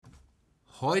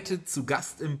Heute zu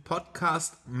Gast im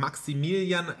Podcast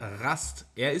Maximilian Rast.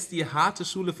 Er ist die harte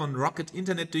Schule von Rocket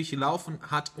Internet durchlaufen,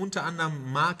 hat unter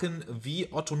anderem Marken wie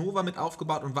Otto Nova mit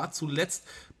aufgebaut und war zuletzt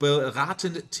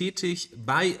beratend tätig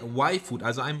bei YFood,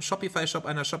 also einem Shopify-Shop,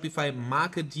 einer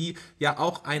Shopify-Marke, die ja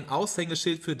auch ein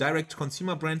Aushängeschild für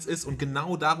Direct-Consumer-Brands ist, und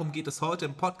genau darum geht es heute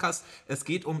im Podcast. Es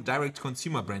geht um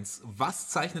Direct-Consumer-Brands. Was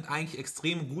zeichnet eigentlich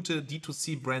extrem gute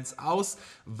D2C-Brands aus?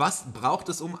 Was braucht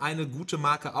es, um eine gute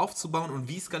Marke aufzubauen,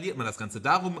 und wie skaliert man das Ganze?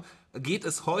 Darum geht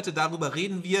es heute, darüber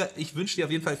reden wir. Ich wünsche dir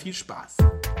auf jeden Fall viel Spaß.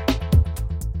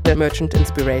 Der Merchant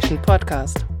Inspiration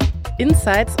Podcast.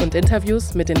 Insights und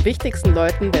Interviews mit den wichtigsten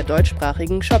Leuten der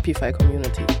deutschsprachigen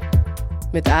Shopify-Community.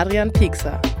 Mit Adrian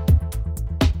Piekser.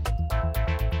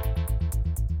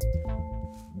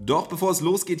 Doch bevor es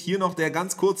losgeht, hier noch der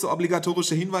ganz kurze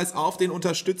obligatorische Hinweis auf den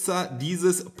Unterstützer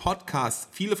dieses Podcasts.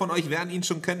 Viele von euch werden ihn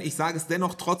schon kennen, ich sage es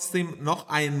dennoch trotzdem noch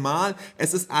einmal.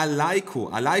 Es ist Aleiko.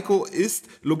 Aleiko ist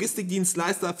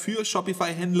Logistikdienstleister für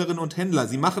Shopify-Händlerinnen und Händler.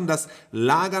 Sie machen das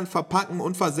Lagern, Verpacken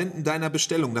und Versenden deiner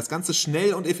Bestellung. Das Ganze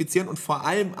schnell und effizient und vor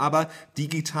allem aber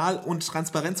digital und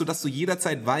transparent, sodass du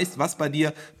jederzeit weißt, was bei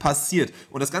dir passiert.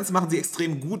 Und das Ganze machen sie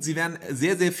extrem gut. Sie werden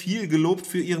sehr, sehr viel gelobt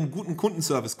für ihren guten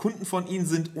Kundenservice. Kunden von ihnen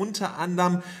sind unter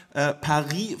anderem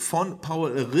Paris von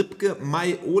Paul Ripke,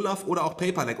 Mai Olaf oder auch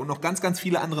Paperlike und noch ganz, ganz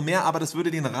viele andere mehr, aber das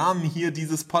würde den Rahmen hier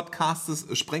dieses Podcastes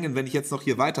sprengen, wenn ich jetzt noch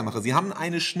hier weitermache. Sie haben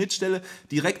eine Schnittstelle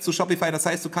direkt zu Shopify, das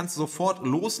heißt, du kannst sofort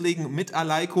loslegen mit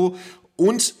Aleiko.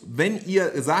 Und wenn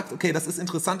ihr sagt, okay, das ist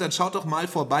interessant, dann schaut doch mal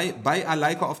vorbei bei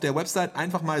Aleiko auf der Website.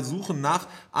 Einfach mal suchen nach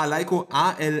Aleiko,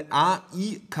 A-L-A-I-K-O.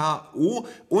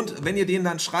 Und wenn ihr denen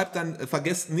dann schreibt, dann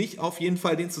vergesst nicht auf jeden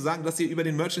Fall denen zu sagen, dass ihr über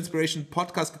den Merch Inspiration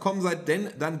Podcast gekommen seid, denn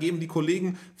dann geben die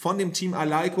Kollegen von dem Team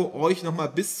Aleiko euch nochmal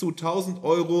bis zu 1.000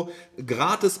 Euro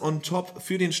gratis on top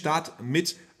für den Start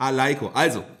mit Aleiko.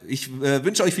 Also, ich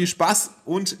wünsche euch viel Spaß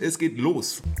und es geht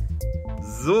los.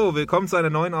 So, willkommen zu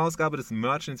einer neuen Ausgabe des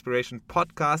Merch Inspiration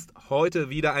Podcast. Heute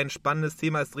wieder ein spannendes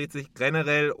Thema. Es dreht sich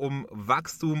generell um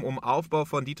Wachstum, um Aufbau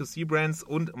von D2C-Brands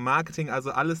und Marketing, also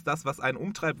alles das, was einen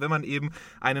umtreibt, wenn man eben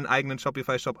einen eigenen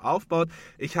Shopify-Shop aufbaut.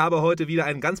 Ich habe heute wieder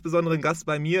einen ganz besonderen Gast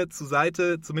bei mir zur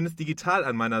Seite, zumindest digital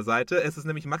an meiner Seite. Es ist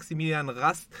nämlich Maximilian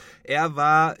Rast. Er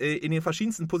war in den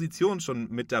verschiedensten Positionen schon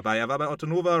mit dabei. Er war bei Otto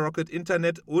Nova, Rocket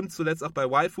Internet und zuletzt auch bei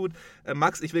YFood.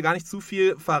 Max, ich will gar nicht zu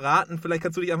viel verraten. Vielleicht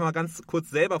kannst du dich einfach mal ganz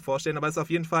kurz selber vorstellen, aber es ist auf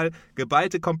jeden Fall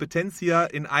geballte Kompetenz hier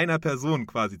in einer Person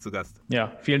quasi zu Gast.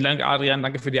 Ja, vielen Dank, Adrian.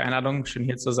 Danke für die Einladung. Schön,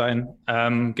 hier zu sein.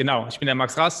 Genau, ich bin der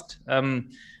Max Rast, habe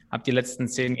die letzten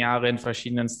 10 Jahre in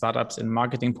verschiedenen Startups in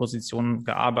Marketingpositionen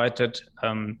gearbeitet.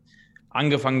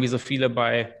 Angefangen wie so viele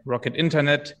bei Rocket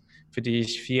Internet, für die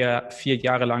ich vier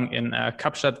Jahre lang in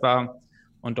Kapstadt war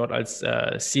und dort als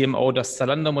CMO das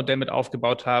Zalando-Modell mit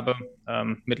aufgebaut habe.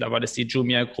 Mittlerweile ist die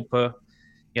Jumia-Gruppe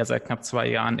ja seit knapp 2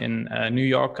 Jahren in New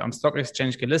York am Stock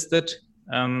Exchange gelistet.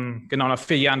 Genau, nach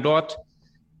 4 Jahren dort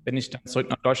bin ich dann zurück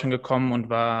nach Deutschland gekommen und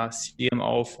war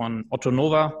CMO von Otto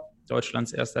Nova,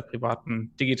 Deutschlands erster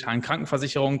privaten digitalen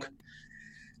Krankenversicherung.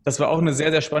 Das war auch eine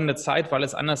sehr, sehr spannende Zeit, weil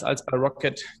es anders als bei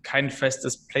Rocket kein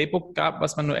festes Playbook gab,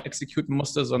 was man nur exekutieren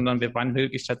musste, sondern wir waren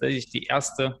wirklich tatsächlich die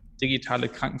erste digitale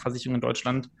Krankenversicherung in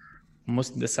Deutschland und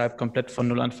mussten deshalb komplett von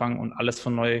Null anfangen und alles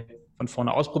von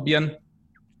vorne ausprobieren.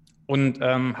 Und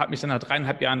habe mich dann nach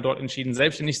 3,5 Jahren dort entschieden,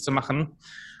 selbstständig zu machen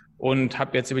und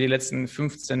habe jetzt über die letzten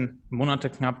 15 Monate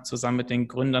knapp zusammen mit den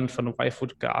Gründern von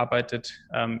YFood gearbeitet,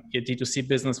 ihr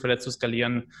D2C-Business weiter zu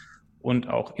skalieren und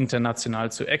auch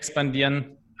international zu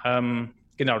expandieren.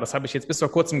 Genau, das habe ich jetzt bis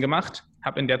vor kurzem gemacht,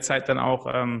 habe in der Zeit dann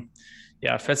auch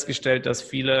festgestellt, dass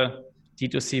viele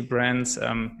D2C-Brands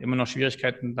immer noch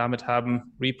Schwierigkeiten damit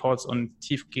haben, Reports und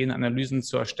tiefgehende Analysen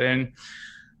zu erstellen.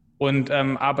 Und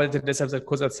arbeite deshalb seit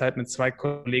kurzer Zeit mit 2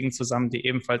 Kollegen zusammen, die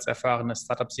ebenfalls erfahrene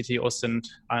Startup-CTOs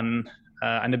sind, an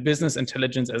eine Business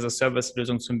Intelligence as a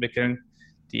Service-Lösung zu entwickeln,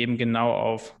 die eben genau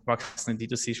auf wachsende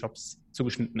D2C-Shops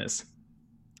zugeschnitten ist.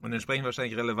 Und entsprechend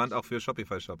wahrscheinlich relevant auch für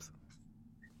Shopify-Shops.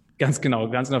 Ganz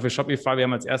genau für Shopify. Wir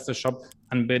haben als erste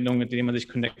Shop-Anbindung, mit denen man sich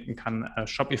connecten kann,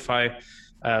 Shopify,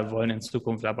 wollen in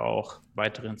Zukunft aber auch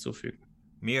weitere hinzufügen.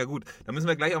 Mega gut. Da müssen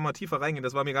wir gleich auch mal tiefer reingehen.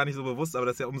 Das war mir gar nicht so bewusst, aber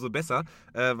das ist ja umso besser,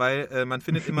 weil man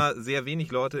findet immer sehr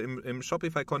wenig Leute im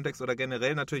Shopify-Kontext oder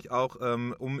generell natürlich auch,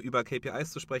 um über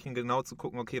KPIs zu sprechen, genau zu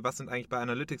gucken, okay, was sind eigentlich bei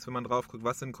Analytics, wenn man drauf guckt,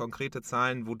 was sind konkrete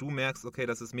Zahlen, wo du merkst, okay,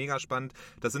 das ist mega spannend.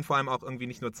 Das sind vor allem auch irgendwie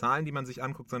nicht nur Zahlen, die man sich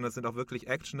anguckt, sondern das sind auch wirklich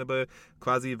actionable,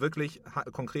 quasi wirklich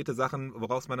konkrete Sachen,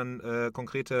 woraus man dann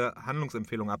konkrete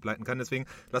Handlungsempfehlungen ableiten kann. Deswegen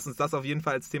lass uns das auf jeden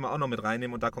Fall als Thema auch noch mit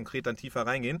reinnehmen und da konkret dann tiefer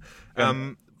reingehen. Ja.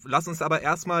 lass uns aber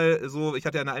erstmal so, ich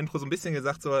hatte ja in der Intro so ein bisschen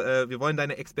gesagt, so, wir wollen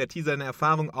deine Expertise, deine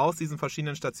Erfahrung aus diesen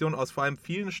verschiedenen Stationen, aus vor allem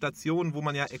vielen Stationen, wo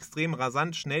man ja extrem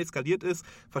rasant, schnell skaliert ist,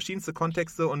 verschiedenste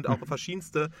Kontexte und auch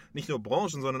verschiedenste, nicht nur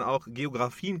Branchen, sondern auch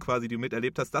Geografien quasi, die du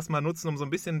miterlebt hast, das mal nutzen, um so ein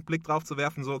bisschen einen Blick drauf zu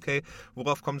werfen, so okay,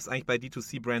 worauf kommt es eigentlich bei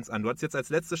D2C-Brands an? Du hast jetzt als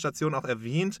letzte Station auch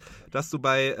erwähnt, dass du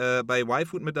bei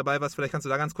Y-Food mit dabei warst. Vielleicht kannst du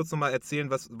da ganz kurz nochmal erzählen,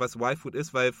 was Y-Food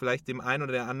ist, weil vielleicht dem einen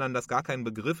oder der anderen das gar kein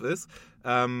Begriff ist.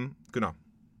 Genau.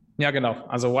 Ja, genau.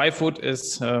 Also Y-Food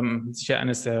ist sicher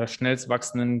eines der schnellst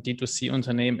wachsenden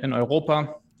D2C-Unternehmen in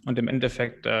Europa und im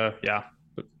Endeffekt,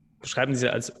 beschreiben sie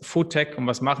als Foodtech und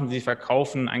was machen sie? Sie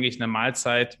verkaufen eigentlich eine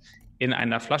Mahlzeit in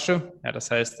einer Flasche. Ja,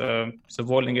 das heißt,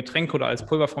 sowohl in Getränk oder als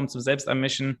Pulverform zum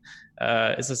Selbstermischen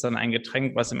ist es dann ein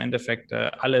Getränk, was im Endeffekt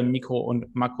alle Mikro-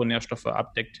 und Makronährstoffe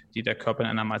abdeckt, die der Körper in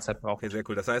einer Mahlzeit braucht. Okay, sehr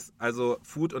cool. Das heißt also,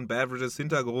 Food und Beverages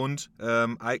Hintergrund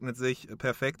eignet sich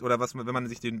perfekt, oder was, wenn man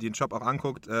sich den Shop auch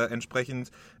anguckt, entsprechend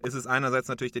ist es einerseits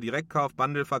natürlich der Direktkauf,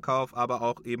 Bundleverkauf, aber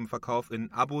auch eben Verkauf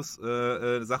in Abos,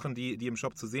 Sachen, die im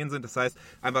Shop zu sehen sind. Das heißt,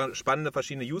 einfach spannende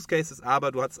verschiedene Use Cases,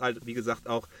 aber du hast halt, wie gesagt,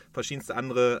 auch verschiedenste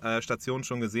andere Stationen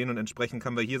schon gesehen und entsprechend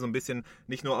können wir hier so ein bisschen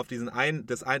nicht nur auf die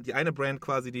eine Brand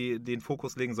quasi den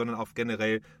Fokus legen, sondern auf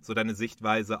generell so deine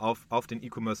Sichtweise auf den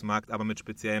E-Commerce-Markt, aber mit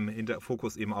speziellem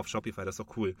Fokus eben auf Shopify. Das ist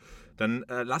doch cool. Dann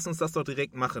lass uns das doch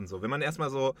direkt machen. So, wenn man erstmal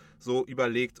so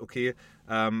überlegt, okay,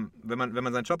 wenn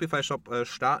man seinen Shopify-Shop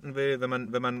starten will,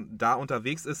 wenn man da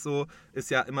unterwegs ist, so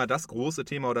ist ja immer das große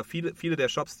Thema oder viele der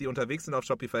Shops, die unterwegs sind auf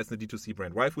Shopify, ist eine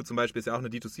D2C-Brand. Y-Food zum Beispiel ist ja auch eine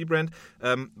D2C-Brand.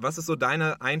 Was ist so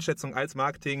deine Einschätzung als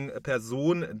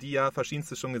Marketing-Person, die ja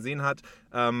verschiedenste schon gesehen hat?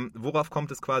 Worauf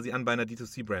kommt es quasi an bei einer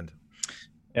D2C-Brand?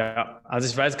 Ja, also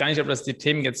ich weiß gar nicht, ob das die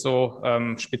Themen jetzt so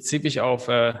spezifisch auf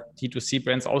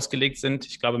D2C-Brands ausgelegt sind.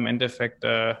 Ich glaube im Endeffekt,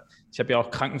 ich habe ja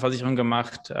auch Krankenversicherung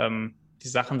gemacht. Die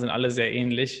Sachen sind alle sehr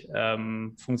ähnlich,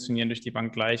 funktionieren durch die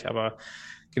Bank gleich, aber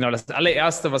genau, das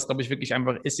allererste, was, glaube ich, wirklich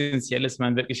einfach essentiell ist, wenn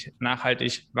man wirklich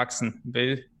nachhaltig wachsen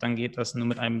will, dann geht das nur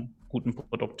mit einem guten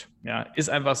Produkt. Ja, ist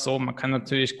einfach so. Man kann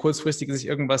natürlich kurzfristig sich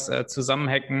irgendwas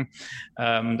zusammenhacken.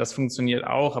 Das funktioniert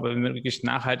auch. Aber wenn du wirklich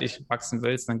nachhaltig wachsen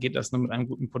willst, dann geht das nur mit einem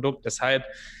guten Produkt. Deshalb,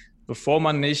 bevor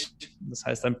man nicht, das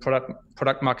heißt, ein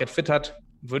Product Market Fit hat,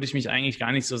 würde ich mich eigentlich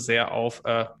gar nicht so sehr auf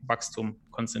Wachstum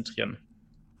konzentrieren.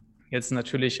 Jetzt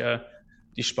natürlich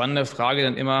die spannende Frage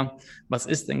dann immer, was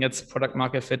ist denn jetzt Product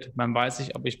Market Fit? Man weiß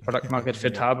nicht, ob ich Product Market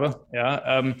Fit habe.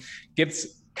 Ja, gibt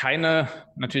es keine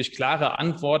natürlich klare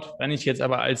Antwort. Wenn ich jetzt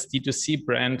aber als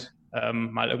D2C-Brand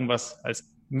mal irgendwas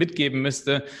als mitgeben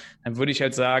müsste, dann würde ich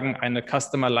halt sagen, eine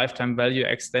Customer Lifetime Value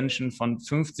Extension von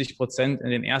 50% in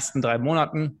den ersten 3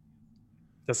 Monaten.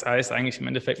 Das heißt eigentlich im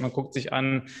Endeffekt, man guckt sich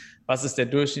an, was ist der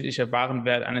durchschnittliche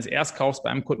Warenwert eines Erstkaufs bei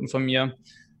einem Kunden von mir.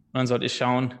 Und dann sollte ich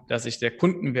schauen, dass sich der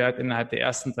Kundenwert innerhalb der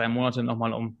ersten 3 Monate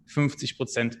nochmal um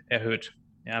 50% erhöht.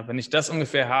 Ja, wenn ich das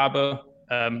ungefähr habe,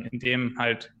 in dem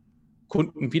halt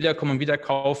Kunden wiederkommen und wieder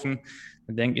kaufen,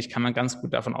 dann denke ich, kann man ganz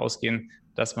gut davon ausgehen,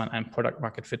 dass man einen Product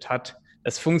Market Fit hat.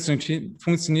 Es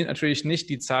funktioniert natürlich nicht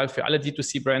die Zahl für alle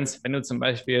D2C-Brands. Wenn du zum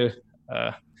Beispiel,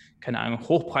 keine Ahnung,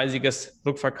 hochpreisiges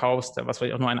Produkt verkaufst, was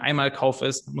vielleicht auch nur ein Einmalkauf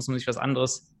ist, dann muss man sich was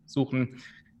anderes suchen.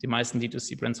 Die meisten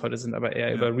D2C-Brands heute sind aber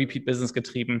eher über Repeat-Business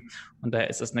getrieben und daher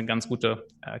ist das eine ganz gute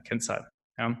Kennzahl.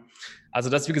 Ja. Also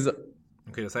das, wie gesagt.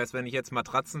 Okay, das heißt, wenn ich jetzt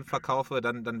Matratzen verkaufe,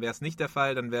 dann wäre es nicht der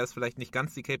Fall, dann wäre es vielleicht nicht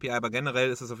ganz die KPI, aber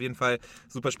generell ist es auf jeden Fall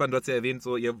super spannend. Du hast ja erwähnt,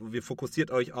 so ihr fokussiert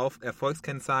euch auf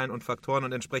Erfolgskennzahlen und Faktoren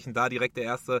und entsprechend da direkt der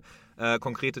erste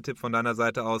konkrete Tipp von deiner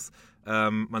Seite aus.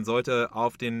 Man sollte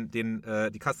auf die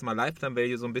Customer Lifetime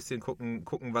Value so ein bisschen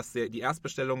gucken, was die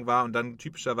Erstbestellung war und dann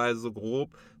typischerweise so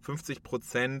grob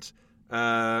 50%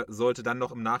 sollte dann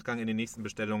noch im Nachgang in den nächsten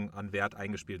Bestellungen an Wert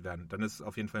eingespielt werden. Dann ist es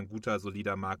auf jeden Fall ein guter,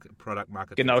 solider Product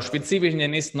Market. Genau, spezifisch in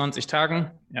den nächsten 90 Tagen.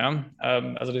 Ja,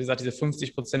 also wie gesagt, diese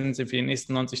 50% sind für die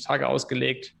nächsten 90 Tage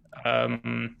ausgelegt.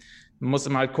 Man muss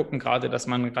immer halt gucken, gerade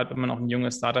wenn man auch ein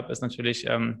junges Startup ist, natürlich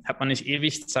hat man nicht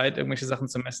ewig Zeit, irgendwelche Sachen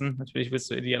zu messen. Natürlich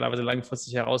willst du idealerweise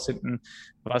langfristig herausfinden,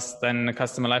 was deine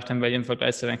Customer Lifetime Value im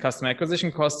Vergleich zu deinem Customer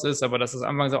Acquisition Cost ist, aber das ist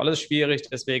am Anfang so alles schwierig,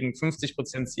 deswegen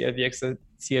 50%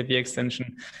 CLV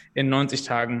Extension in 90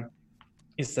 Tagen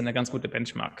ist dann eine ganz gute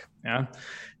Benchmark. Ja.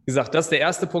 Wie gesagt, das ist der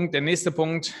erste Punkt. Der nächste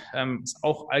Punkt ist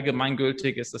auch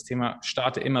allgemeingültig, ist das Thema,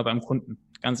 starte immer beim Kunden,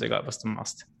 ganz egal, was du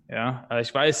machst. Ja,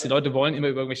 ich weiß, die Leute wollen immer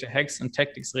über irgendwelche Hacks und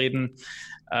Tactics reden,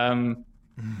 weil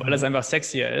das einfach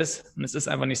sexier ist. Und es ist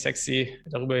einfach nicht sexy,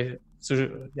 darüber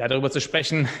zu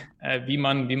sprechen, wie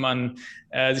man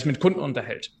sich mit Kunden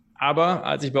unterhält. Aber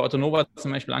als ich bei Otto Nova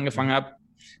zum Beispiel angefangen habe,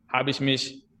 habe ich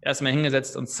mich erstmal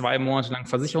hingesetzt und 2 Monate lang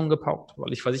Versicherungen gepaukt,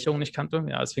 weil ich Versicherungen nicht kannte.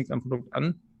 Ja, es fing am Produkt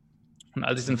an. Und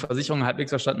als ich den Versicherungen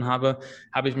halbwegs verstanden habe,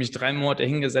 habe ich mich 3 Monate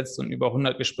hingesetzt und über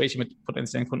 100 Gespräche mit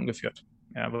potenziellen Kunden geführt.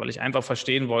 Ja, weil ich einfach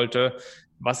verstehen wollte,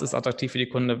 was ist attraktiv für die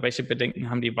Kunden, welche Bedenken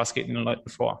haben die, was geht den Leuten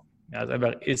vor. Ja, das ist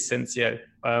einfach essentiell.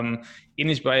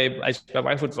 Ähnlich als ich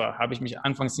bei YFood war, habe ich mich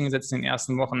anfangs hingesetzt in den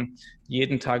ersten Wochen,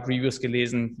 jeden Tag Reviews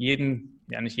gelesen,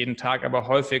 nicht jeden Tag, aber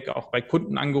häufig auch bei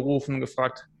Kunden angerufen und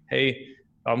gefragt, hey,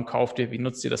 warum kauft ihr, wie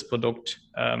nutzt ihr das Produkt,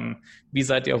 wie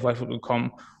seid ihr auf YFood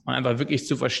gekommen und einfach wirklich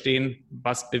zu verstehen,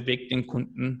 was bewegt den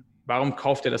Kunden, warum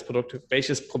kauft er das Produkt,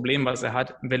 welches Problem, was er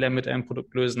hat, will er mit einem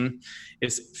Produkt lösen,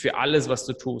 ist für alles, was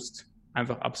du tust,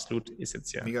 einfach absolut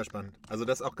essentiell. Mega spannend. Also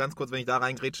das auch ganz kurz, wenn ich da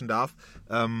reingrätschen darf.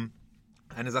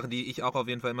 Eine Sache, die ich auch auf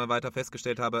jeden Fall immer weiter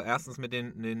festgestellt habe, erstens mit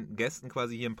den Gästen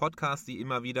quasi hier im Podcast, die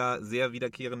immer wieder sehr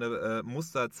wiederkehrende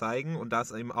Muster zeigen und da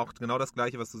ist eben auch genau das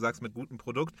Gleiche, was du sagst mit gutem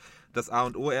Produkt, das A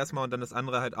und O erstmal und dann das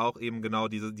andere halt auch eben genau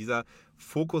dieser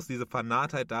Fokus, diese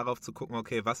Vernarrtheit darauf zu gucken,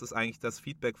 okay, was ist eigentlich das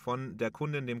Feedback von der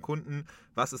Kundin, dem Kunden,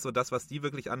 was ist so das, was die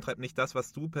wirklich antreibt, nicht das,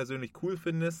 was du persönlich cool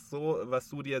findest, so was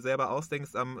du dir selber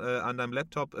ausdenkst an deinem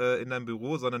Laptop in deinem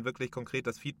Büro, sondern wirklich konkret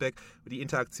das Feedback, die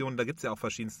Interaktion, da gibt es ja auch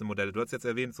verschiedenste Modelle. Du hast jetzt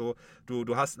erwähnt, so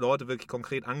du hast Leute wirklich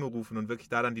konkret angerufen und wirklich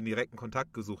da dann den direkten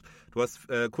Kontakt gesucht. Du hast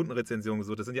Kundenrezensionen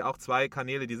gesucht. Das sind ja auch 2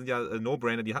 Kanäle, die sind ja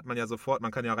No-Brainer, die hat man ja sofort.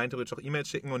 Man kann ja rein theoretisch auch E-Mails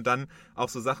schicken und dann auch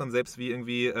so Sachen selbst wie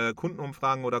irgendwie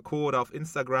Kundenumfragen oder Co. oder auf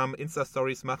Instagram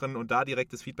Insta-Stories machen und da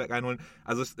direktes Feedback einholen.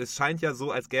 Also es scheint ja so,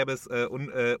 als gäbe es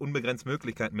unbegrenzt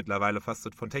Möglichkeiten mittlerweile,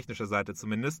 fast von technischer Seite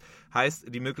zumindest.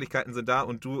 Heißt, die Möglichkeiten sind da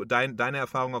und deine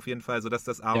Erfahrung auf jeden Fall, sodass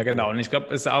das A und Ja, genau. Und ich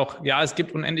glaube, es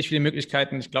gibt unendlich viele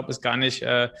Möglichkeiten. Ich glaube, es gar nicht,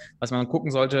 was man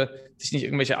gucken sollte, sich nicht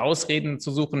irgendwelche Ausreden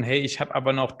zu suchen, hey, ich habe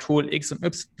aber noch Tool X und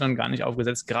Y gar nicht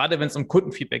aufgesetzt. Gerade wenn es um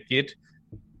Kundenfeedback geht,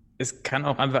 es kann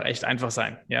auch einfach echt einfach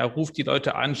sein. Ja, ruft die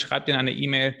Leute an, schreibt ihnen eine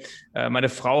E-Mail. Meine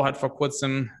Frau hat vor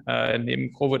kurzem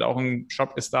neben Covid auch einen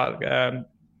Shop gestartet.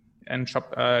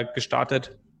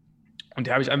 Und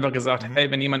da habe ich einfach gesagt,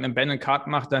 hey, wenn jemand einen Abandoned Cart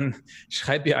macht, dann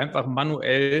schreib ihr einfach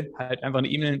manuell halt einfach eine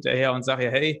E-Mail hinterher und sag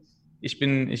ihr, hey, ich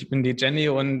bin die Jenny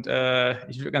und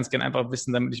ich würde ganz gerne einfach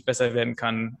wissen, damit ich besser werden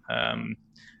kann,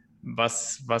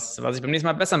 was ich beim nächsten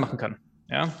Mal besser machen kann.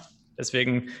 Ja,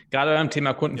 deswegen gerade beim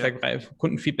Thema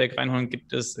Kundenfeedback reinholen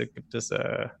gibt es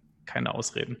keine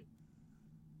Ausreden.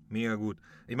 Mega gut.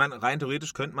 Ich meine, rein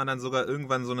theoretisch könnte man dann sogar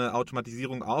irgendwann so eine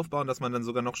Automatisierung aufbauen, dass man dann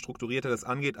sogar noch strukturierter das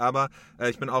angeht, aber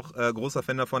ich bin auch großer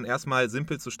Fan davon, erstmal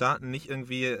simpel zu starten, nicht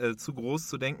irgendwie zu groß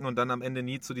zu denken und dann am Ende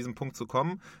nie zu diesem Punkt zu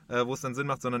kommen, wo es dann Sinn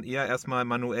macht, sondern eher erstmal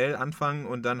manuell anfangen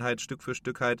und dann halt Stück für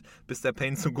Stück halt, bis der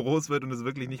Pain zu groß wird und es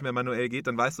wirklich nicht mehr manuell geht,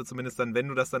 dann weißt du zumindest dann, wenn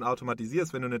du das dann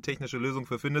automatisierst, wenn du eine technische Lösung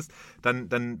für findest, dann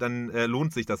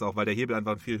lohnt sich das auch, weil der Hebel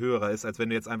einfach viel höherer ist, als wenn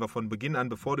du jetzt einfach von Beginn an,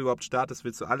 bevor du überhaupt startest,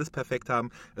 willst du alles perfekt haben.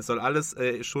 Es soll alles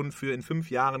schon für in 5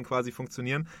 Jahren quasi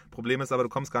funktionieren. Problem ist aber, du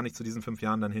kommst gar nicht zu diesen 5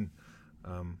 Jahren dann hin.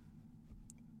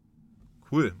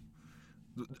 Cool.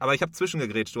 Aber ich habe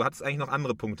zwischengegrätscht. Du hattest eigentlich noch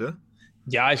andere Punkte.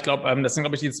 Ja, ich glaube, das sind,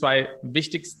 glaube ich, die 2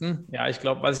 wichtigsten. Ja, ich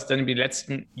glaube, was ich dann in die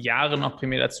letzten Jahre noch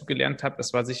primär dazugelernt habe,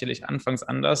 das war sicherlich anfangs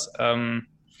anders.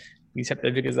 Ich habe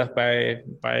ja, wie gesagt, bei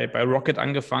Rocket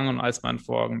angefangen und als man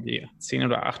vor irgendwie 10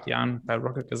 oder 8 Jahren bei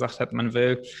Rocket gesagt hat, man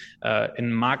will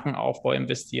in Markenaufbau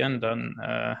investieren, dann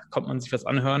kommt man sich was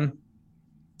anhören.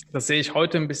 Das sehe ich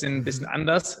heute ein bisschen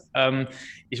anders.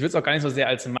 Ich würde es auch gar nicht so sehr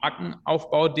als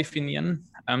Markenaufbau definieren,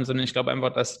 sondern ich glaube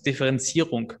einfach, dass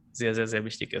Differenzierung sehr, sehr, sehr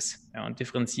wichtig ist. Ja, und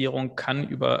Differenzierung kann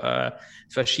über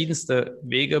verschiedenste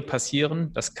Wege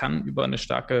passieren. Das kann über eine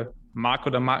starke Marke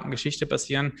oder Markengeschichte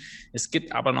passieren. Es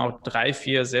gibt aber noch 3,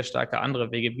 4 sehr starke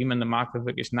andere Wege, wie man eine Marke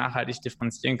wirklich nachhaltig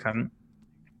differenzieren kann.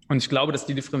 Und ich glaube, dass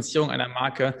die Differenzierung einer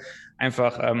Marke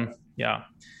einfach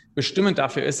bestimmend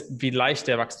dafür ist, wie leicht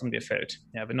der Wachstum dir fällt.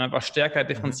 Ja, wenn du einfach stärker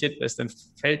differenziert bist, dann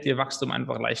fällt dir Wachstum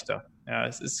einfach leichter. Ja,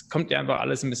 kommt dir einfach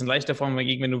alles ein bisschen leichter vor,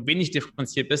 wenn du wenig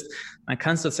differenziert bist, dann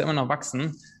kannst du zwar immer noch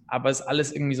wachsen, aber es ist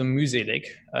alles irgendwie so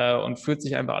mühselig und fühlt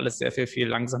sich einfach alles sehr viel, viel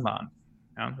langsamer an.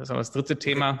 Ja, das ist aber das dritte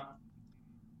Thema.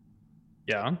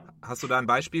 Ja. Hast du da ein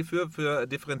Beispiel für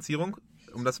Differenzierung,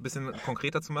 um das ein bisschen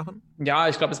konkreter zu machen? Ja,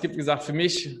 ich glaube, es gibt, wie gesagt, für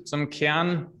mich so im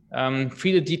Kern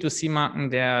viele D2C-Marken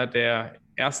der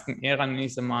ersten Ära,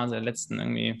 nächste Mal, der letzten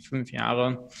irgendwie 5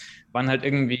 Jahre, waren halt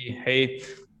irgendwie, hey,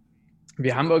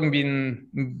 wir haben irgendwie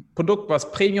ein Produkt,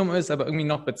 was Premium ist, aber irgendwie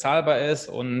noch bezahlbar ist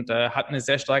und hat eine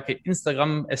sehr starke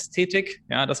Instagram-Ästhetik.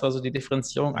 Ja, das war so die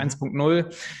Differenzierung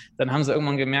 1.0. Dann haben sie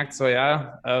irgendwann gemerkt, so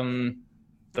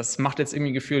das macht jetzt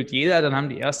irgendwie gefühlt jeder. Dann haben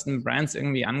die ersten Brands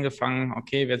irgendwie angefangen,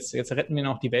 okay, jetzt retten wir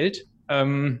noch die Welt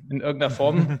in irgendeiner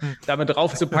Form damit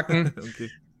draufzupacken. Okay.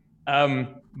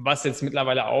 Was jetzt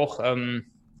mittlerweile auch,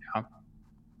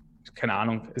 keine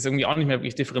Ahnung, ist irgendwie auch nicht mehr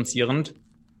wirklich differenzierend.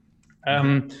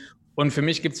 Und für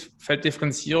mich fällt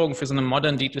Differenzierung für so eine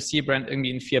Modern D2C-Brand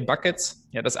irgendwie in 4 Buckets.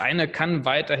 Ja, das eine kann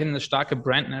weiterhin eine starke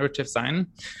Brand-Narrative sein,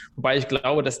 wobei ich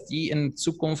glaube, dass die in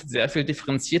Zukunft sehr viel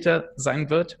differenzierter sein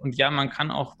wird. Und ja, man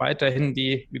kann auch weiterhin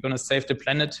die We're Gonna Save the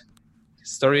Planet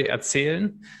Story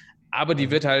erzählen, aber die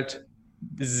wird halt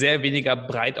sehr weniger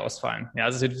breit ausfallen. Ja,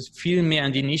 also es wird viel mehr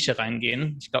in die Nische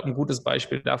reingehen. Ich glaube, ein gutes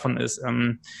Beispiel davon ist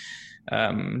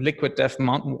Liquid Death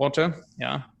Mountain Water.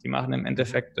 Ja, die machen im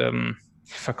Endeffekt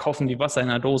verkaufen die Wasser in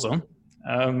einer Dose,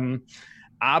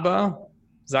 aber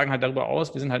sagen halt darüber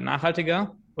aus, wir sind halt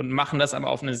nachhaltiger und machen das aber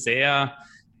auf eine sehr,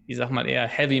 ich sag mal, eher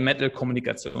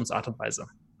Heavy-Metal-Kommunikationsart und Weise.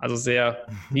 Also sehr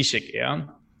nischig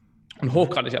eher und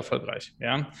hochgradig erfolgreich.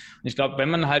 Ja? Und ich glaube, wenn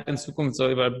man halt in Zukunft so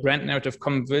über Brand Narrative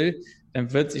kommen will,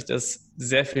 dann wird sich das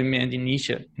sehr viel mehr in die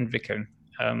Nische entwickeln.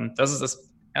 Das ist das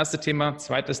erste Thema.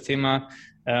 Zweites Thema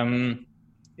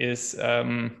ist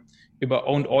über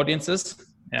Owned Audiences.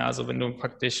 Ja, also wenn du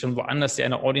praktisch schon woanders dir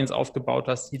eine Audience aufgebaut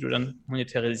hast, die du dann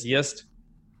monetarisierst.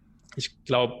 Ich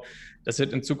glaube, das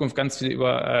wird in Zukunft ganz viel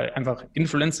über einfach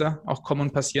Influencer auch kommen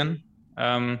und passieren.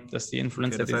 Dass die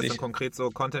Influencer, okay, das heißt dann konkret so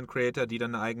Content Creator, die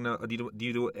dann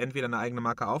die du entweder eine eigene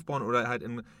Marke aufbauen oder halt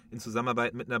in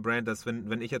Zusammenarbeit mit einer Brand, dass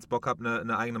wenn ich jetzt Bock habe,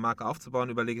 eine eigene Marke aufzubauen,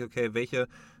 überlege, okay,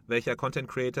 welcher Content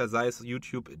Creator, sei es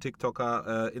YouTube,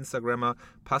 TikToker, Instagrammer,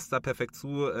 passt da perfekt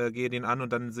zu, gehe den an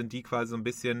und dann sind die quasi so ein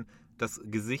bisschen das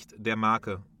Gesicht der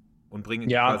Marke und bringen.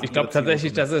 Ja, ich glaube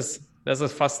tatsächlich, dass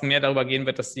es fast mehr darüber gehen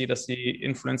wird, dass die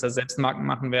Influencer selbst Marken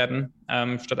machen werden,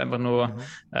 statt einfach nur,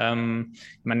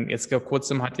 ich meine, jetzt vor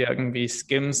kurzem hat ja irgendwie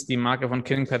Skims, die Marke von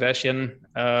Kim Kardashian,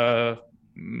 eine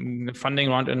Funding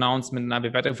Round announced mit einer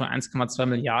Bewertung von 1,2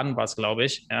 Milliarden war es, glaube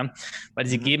ich, ja, weil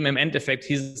sie geben im Endeffekt,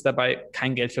 hieß es dabei,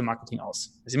 kein Geld für Marketing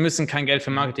aus. Sie müssen kein Geld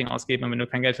für Marketing ausgeben und wenn du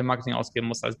kein Geld für Marketing ausgeben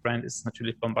musst als Brand, ist es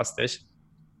natürlich bombastisch.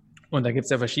 Und da gibt es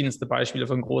ja verschiedenste Beispiele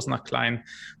von groß nach klein,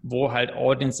 wo halt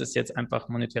Audiences jetzt einfach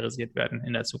monetarisiert werden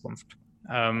in der Zukunft.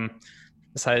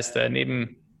 Das heißt,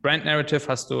 neben Brand Narrative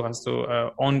hast du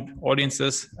Owned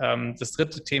Audiences. Das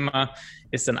dritte Thema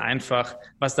ist dann einfach,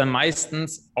 was dann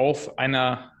meistens auf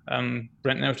einer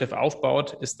Brand Narrative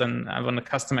aufbaut, ist dann einfach eine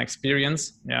Customer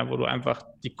Experience, ja, wo du einfach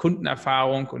die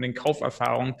Kundenerfahrung und den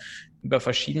Kauferfahrung über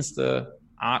verschiedenste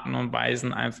Arten und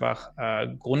Weisen einfach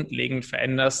grundlegend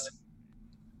veränderst.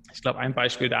 Ich glaube, ein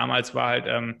Beispiel damals war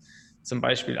halt zum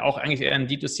Beispiel auch eigentlich eher ein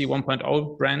D2C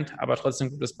 1.0 Brand, aber trotzdem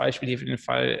ein gutes Beispiel hier für den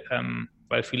Fall,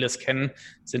 weil viele es kennen,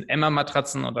 sind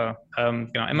Emma-Matratzen oder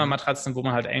Emma-Matratzen, wo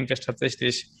man halt eigentlich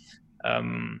tatsächlich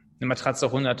eine Matratze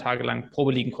 100 Tage lang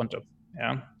Probe liegen konnte.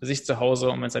 Ja, für sich zu Hause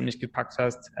und wenn es einem nicht gepackt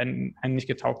hat, einem nicht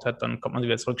getaugt hat, dann kommt man sie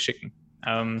wieder zurückschicken.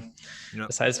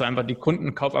 Das heißt, wo einfach die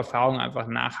Kundenkauferfahrung einfach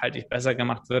nachhaltig besser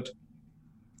gemacht wird.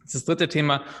 Das ist das dritte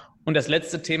Thema. Und das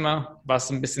letzte Thema,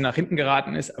 was ein bisschen nach hinten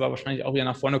geraten ist, aber wahrscheinlich auch wieder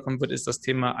nach vorne kommen wird, ist das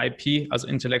Thema IP, also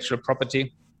Intellectual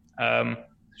Property.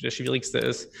 Das Schwierigste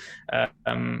ist.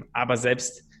 Aber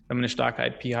selbst wenn man eine starke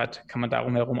IP hat, kann man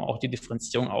darum herum auch die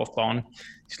Differenzierung aufbauen.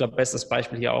 Ich glaube, bestes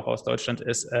Beispiel hier auch aus Deutschland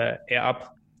ist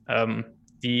AirUp,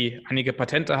 die einige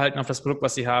Patente halten auf das Produkt,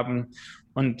 was sie haben.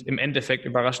 Und im Endeffekt,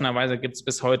 überraschenderweise, gibt es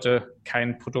bis heute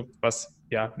kein Produkt, was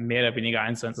ja mehr oder weniger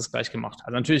 1:1 das gleich gemacht hat.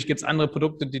 Also natürlich gibt es andere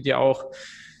Produkte, die dir auch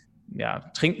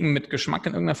Trinken mit Geschmack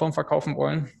in irgendeiner Form verkaufen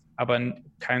wollen, aber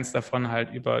keins davon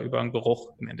halt über einen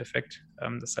Geruch im Endeffekt.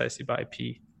 Das heißt, über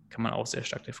IP kann man auch sehr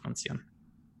stark differenzieren.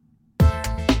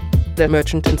 Der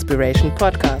Merchant Inspiration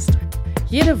Podcast.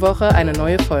 Jede Woche eine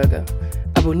neue Folge.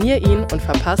 Abonnier ihn und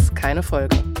verpass keine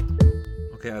Folge.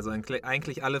 Okay, also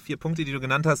eigentlich alle 4 Punkte, die du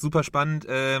genannt hast, super spannend.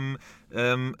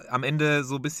 Am Ende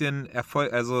so ein bisschen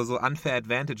Erfolg, also so unfair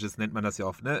advantages nennt man das ja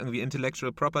oft. Ne? Irgendwie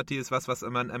Intellectual Property ist was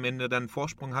man am Ende dann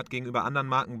Vorsprung hat gegenüber anderen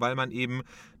Marken, weil man eben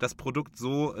das Produkt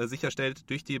so sicherstellt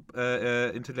durch die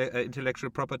Intellectual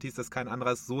Properties, dass kein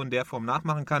anderes so in der Form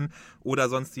nachmachen kann. Oder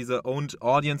sonst diese Owned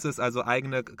Audiences, also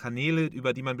eigene Kanäle,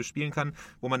 über die man bespielen kann,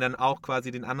 wo man dann auch quasi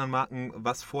den anderen Marken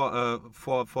was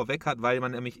vorweg hat, weil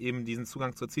man nämlich eben diesen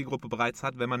Zugang zur Zielgruppe bereits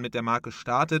hat, wenn man mit der Marke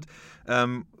startet.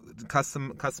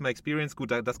 Customer Experience,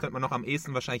 gut, das könnte man noch am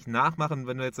ehesten wahrscheinlich nachmachen,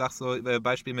 wenn du jetzt sagst, so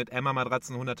Beispiel mit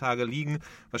Emma-Matratzen 100 Tage liegen.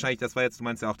 Wahrscheinlich, du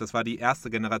meinst ja auch, das war die erste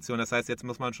Generation. Das heißt, jetzt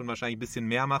muss man schon wahrscheinlich ein bisschen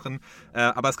mehr machen.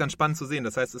 Aber es ist ganz spannend zu sehen.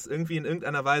 Das heißt, es ist irgendwie in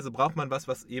irgendeiner Weise braucht man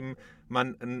was eben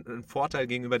man einen Vorteil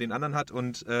gegenüber den anderen hat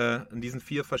und in diesen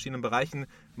 4 verschiedenen Bereichen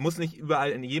muss nicht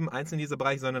überall in jedem einzelnen dieser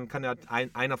Bereiche, sondern kann ja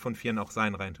einer von 4 auch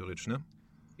sein, rein theoretisch, ne?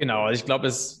 Genau, also ich glaube,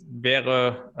 es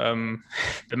wäre,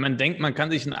 wenn man denkt, man kann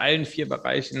sich in allen 4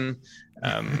 Bereichen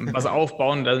was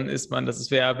aufbauen, dann das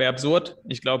wäre absurd.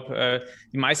 Ich glaube,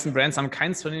 die meisten Brands haben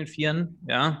keins von den 4.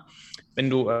 Ja,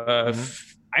 wenn du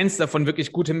eins davon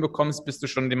wirklich gut hinbekommst, bist du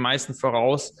schon den meisten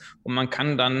voraus und man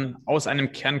kann dann aus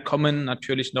einem Kern kommen,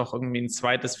 natürlich noch irgendwie ein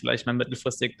zweites, vielleicht mal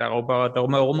mittelfristig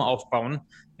darum herum aufbauen.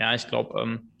 Ja, ich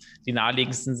glaube, die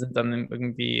naheliegendsten sind dann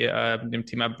irgendwie mit dem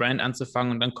Thema Brand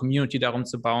anzufangen und dann Community darum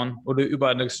zu bauen oder über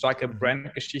eine starke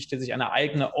Brandgeschichte sich eine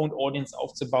eigene Owned Audience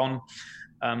aufzubauen.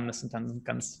 Das sind dann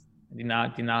ganz die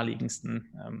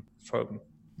naheliegendsten Folgen.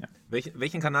 Ja.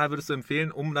 Welchen Kanal würdest du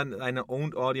empfehlen, um dann eine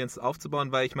Owned Audience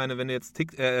aufzubauen? Weil ich meine, wenn du jetzt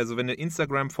wenn du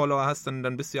Instagram-Follower hast,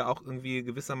 dann bist du ja auch irgendwie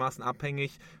gewissermaßen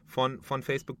abhängig von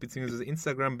Facebook bzw.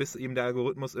 Instagram, bis eben der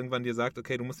Algorithmus irgendwann dir sagt,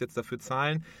 okay, du musst jetzt dafür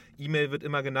zahlen. E-Mail wird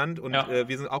immer genannt und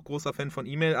wir sind auch großer Fan von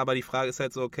E-Mail, aber die Frage ist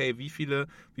halt so, okay, wie viele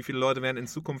Leute werden in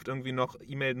Zukunft irgendwie noch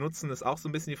E-Mail nutzen? Das ist auch so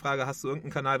ein bisschen die Frage, hast du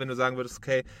irgendeinen Kanal, wenn du sagen würdest,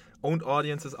 okay, Owned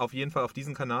Audience ist auf jeden Fall auf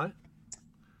diesem Kanal?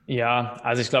 Ja,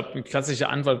 also ich glaube, die klassische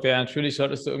Antwort wäre natürlich,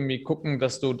 solltest du irgendwie gucken,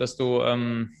 dass du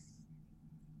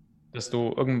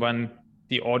irgendwann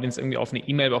die Audience irgendwie auf eine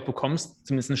E-Mail auch bekommst,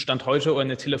 zumindest einen Stand heute oder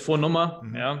eine Telefonnummer.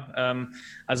 Ja,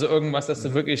 also irgendwas, dass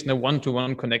du wirklich eine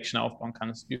One-to-One-Connection aufbauen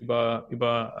kannst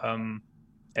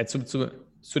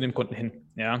zu dem Kunden hin.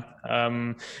 Ja,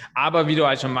 aber wie du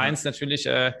halt schon meinst, natürlich,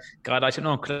 gerade ich habe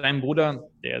noch einen kleinen Bruder,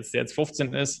 der jetzt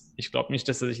 15 ist. Ich glaube nicht,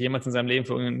 dass er sich jemals in seinem Leben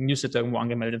für irgendeinen Newsletter irgendwo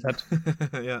angemeldet hat.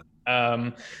 Ja.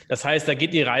 Das heißt, da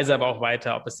geht die Reise aber auch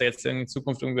weiter, ob es da jetzt in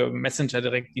Zukunft irgendwie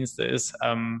Messenger-Direktdienste ist.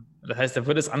 Das heißt, da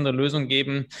wird es andere Lösungen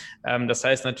geben. Das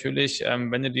heißt natürlich,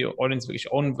 wenn du die Audience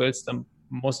wirklich ownen willst, dann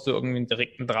musst du irgendwie einen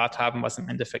direkten Draht haben, was im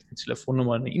Endeffekt eine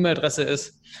Telefonnummer oder eine E-Mail-Adresse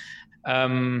ist.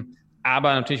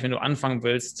 Aber natürlich, wenn du anfangen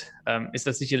willst, ist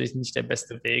das sicherlich nicht der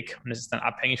beste Weg und es ist dann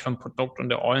abhängig vom Produkt und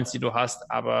der Audience, die du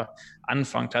hast. Aber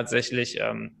Anfang tatsächlich,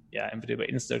 entweder über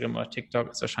Instagram oder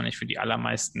TikTok ist wahrscheinlich für die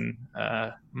allermeisten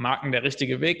Marken der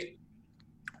richtige Weg.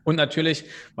 Und natürlich,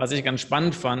 was ich ganz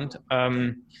spannend fand,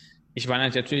 ich war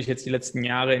natürlich jetzt die letzten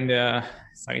Jahre in der,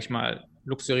 sage ich mal,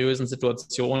 luxuriösen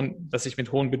Situation, dass ich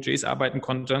mit hohen Budgets arbeiten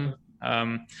konnte.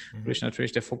 Durch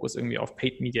natürlich der Fokus irgendwie auf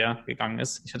Paid Media gegangen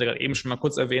ist. Ich hatte gerade eben schon mal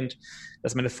kurz erwähnt,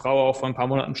 dass meine Frau auch vor ein paar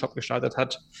Monaten einen Shop gestartet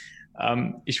hat.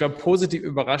 Ich war positiv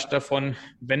überrascht davon,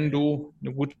 wenn du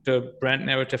eine gute Brand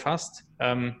Narrative hast,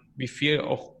 wie viel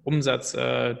auch Umsatz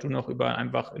du noch über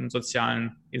einfach einen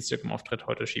sozialen Instagram-Auftritt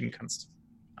heute schieben kannst.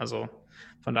 Also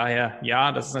von daher,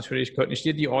 ja, das ist natürlich, gehört nicht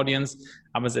dir die Audience,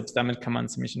 aber selbst damit kann man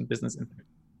ziemlich ein Business entwickeln.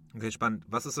 Okay, spannend.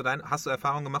 Was ist so hast du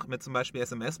Erfahrung gemacht mit zum Beispiel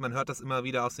SMS? Man hört das immer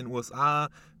wieder aus den USA,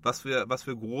 was für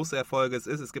große Erfolge es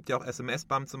ist. Es gibt ja auch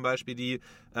SMS-Bump zum Beispiel, die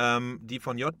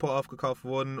von Yotpo aufgekauft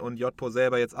wurden und Yotpo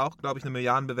selber jetzt auch, glaube ich, eine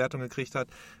Milliardenbewertung gekriegt hat.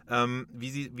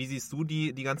 Wie siehst du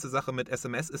die ganze Sache mit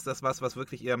SMS? Ist das was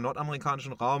wirklich eher im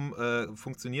nordamerikanischen Raum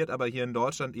funktioniert, aber hier in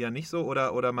Deutschland eher nicht so?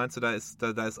 Oder meinst du, da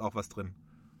ist auch was drin?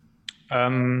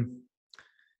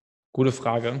 Gute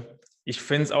Frage. Ich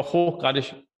finde es auch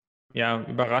hochgradig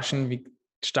überraschend, wie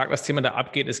stark das Thema da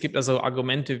abgeht. Es gibt also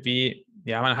Argumente wie,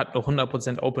 man hat nur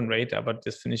 100% Open Rate, aber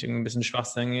das finde ich irgendwie ein bisschen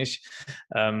schwachsinnig,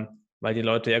 weil die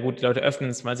Leute öffnen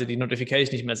es, weil sie die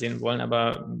Notification nicht mehr sehen wollen,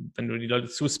 aber wenn du die Leute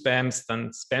zuspammst,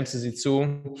 dann spammst du sie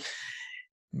zu.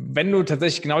 Wenn du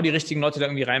tatsächlich genau die richtigen Leute da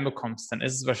irgendwie reinbekommst, dann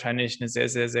ist es wahrscheinlich eine sehr,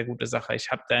 sehr, sehr gute Sache.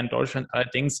 Ich habe da in Deutschland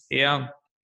allerdings eher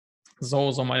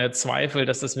so meine Zweifel,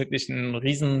 dass das wirklich ein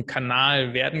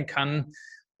Riesenkanal werden kann.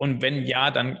 Und wenn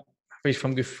ja, dann habe ich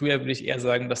vom Gefühl her, würde ich eher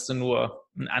sagen, dass du nur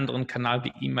einen anderen Kanal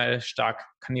wie E-Mail stark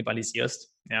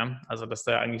kannibalisierst. Ja, also dass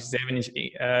da eigentlich sehr wenig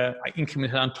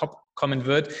inkrementell an Top kommen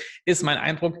wird, ist mein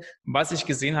Eindruck. Was ich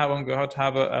gesehen habe und gehört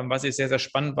habe, was ich sehr, sehr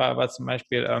spannend war zum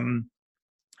Beispiel,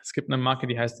 es gibt eine Marke,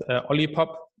 die heißt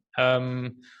Olipop.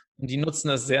 Und die nutzen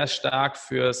das sehr stark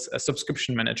fürs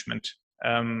Subscription Management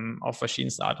auf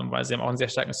verschiedenste Art und Weise. Sie haben auch ein sehr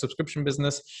starkes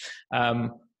Subscription-Business.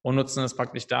 Und nutzen es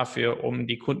praktisch dafür, um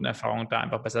die Kundenerfahrung da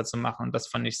einfach besser zu machen. Und das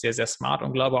fand ich sehr, sehr smart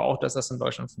und glaube auch, dass das in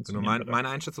Deutschland funktioniert. Genau, meine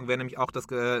Einschätzung wäre nämlich auch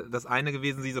das eine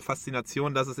gewesen, diese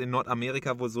Faszination, dass es in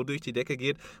Nordamerika wohl so durch die Decke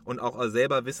geht und auch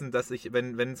selber wissen, dass ich,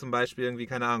 wenn zum Beispiel irgendwie,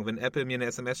 keine Ahnung, wenn Apple mir eine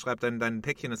SMS schreibt, dein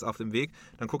Päckchen ist auf dem Weg,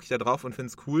 dann gucke ich da drauf und finde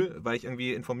es cool, weil ich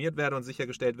irgendwie informiert werde und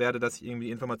sichergestellt werde, dass ich irgendwie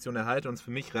Informationen erhalte und es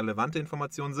für mich relevante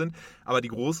Informationen sind. Aber die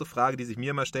große Frage, die sich mir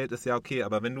immer stellt, ist ja, okay,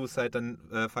 aber wenn du es halt dann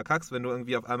verkackst, wenn du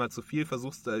irgendwie auf einmal zu viel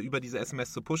versuchst, über diese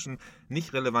SMS zu pushen,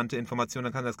 nicht relevante Informationen,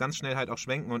 dann kann das ganz schnell halt auch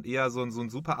schwenken und eher so ein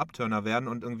super Abturner werden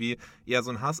und irgendwie eher so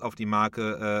einen Hass auf die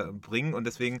Marke bringen und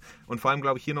deswegen, und vor allem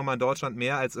glaube ich hier nochmal in Deutschland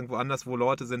mehr als irgendwo anders, wo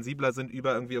Leute sensibler sind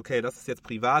über irgendwie, okay, das ist jetzt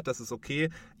privat, das ist okay,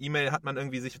 E-Mail hat man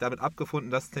irgendwie sich damit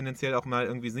abgefunden, dass tendenziell auch mal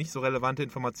irgendwie nicht so relevante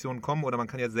Informationen kommen oder man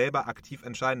kann ja selber aktiv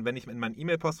entscheiden, wenn ich in mein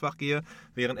E-Mail-Postfach gehe,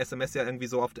 während SMS ja irgendwie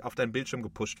so auf dein Bildschirm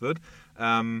gepusht wird.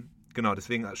 Genau,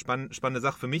 deswegen spannende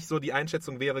Sache. Für mich so die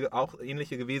Einschätzung wäre auch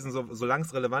ähnliche gewesen, solange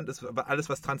es relevant ist, aber alles,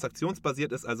 was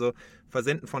transaktionsbasiert ist, also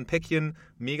Versenden von Päckchen,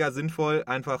 mega sinnvoll,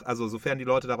 einfach, also sofern die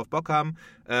Leute darauf Bock haben,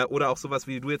 oder auch sowas,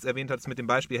 wie du jetzt erwähnt hast mit dem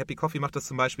Beispiel, Happy Coffee macht das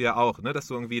zum Beispiel ja auch, ne? Dass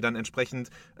du irgendwie dann entsprechend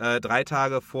 3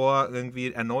 Tage vor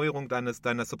irgendwie Erneuerung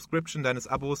deiner Subscription, deines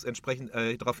Abos entsprechend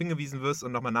darauf hingewiesen wirst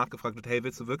und nochmal nachgefragt wird, hey,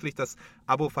 willst du wirklich das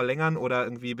Abo verlängern oder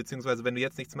irgendwie, beziehungsweise wenn du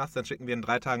jetzt nichts machst, dann schicken wir in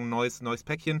 3 Tagen ein neues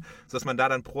Päckchen, sodass man da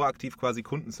dann proaktiv quasi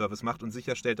Kundenservice macht und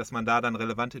sicherstellt, dass man da dann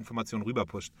relevante Informationen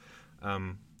rüberpusht.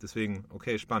 Deswegen,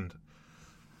 okay, spannend.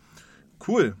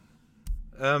 Cool.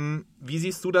 Wie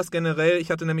siehst du das generell?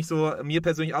 Ich hatte nämlich mir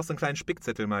persönlich auch so einen kleinen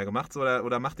Spickzettel mal gemacht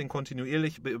oder mach den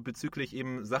kontinuierlich bezüglich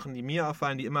eben Sachen, die mir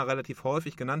auffallen, die immer relativ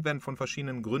häufig genannt werden von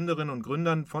verschiedenen Gründerinnen und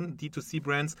Gründern von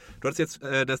D2C-Brands. Du hast jetzt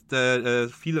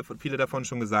viele davon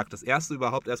schon gesagt. Das erste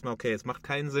überhaupt erstmal, okay, es macht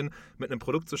keinen Sinn, mit einem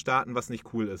Produkt zu starten, was nicht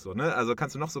cool ist. So, ne? Also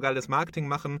kannst du noch so geiles Marketing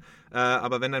machen,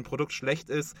 aber wenn dein Produkt schlecht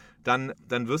ist, dann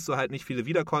wirst du halt nicht viele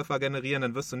Wiederkäufer generieren,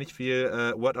 dann wirst du nicht viel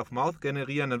Word of Mouth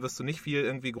generieren, dann wirst du nicht viel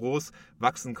irgendwie groß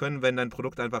wachsen können, wenn dein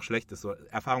Produkt einfach schlecht ist. So,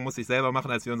 Erfahrung muss ich selber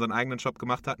machen, als wir unseren eigenen Shop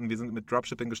gemacht hatten. Wir sind mit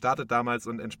Dropshipping gestartet damals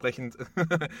und entsprechend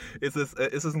ist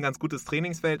es ein ganz gutes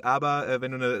Trainingsfeld, aber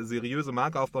wenn du eine seriöse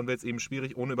Marke aufbauen willst, eben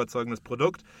schwierig ohne überzeugendes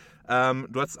Produkt.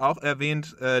 Du hast auch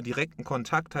erwähnt, direkten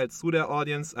Kontakt halt zu der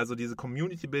Audience, also diese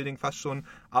Community Building fast schon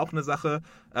auch eine Sache.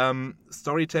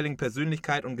 Storytelling,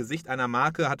 Persönlichkeit und Gesicht einer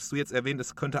Marke, hattest du jetzt erwähnt,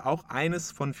 es könnte auch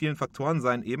eines von vielen Faktoren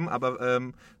sein eben,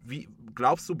 aber wie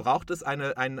glaubst du, braucht es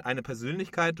eine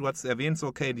Persönlichkeit? Du hast erwähnt, so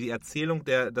okay, die Erzählung,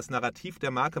 das Narrativ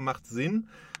der Marke macht Sinn.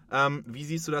 Wie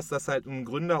siehst du das, dass halt ein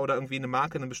Gründer oder irgendwie eine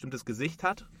Marke ein bestimmtes Gesicht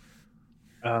hat?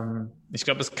 Ich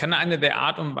glaube, es kann eine der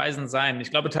Art und Weisen sein. Ich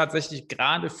glaube tatsächlich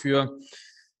gerade für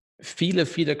viele,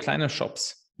 viele kleine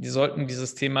Shops, die sollten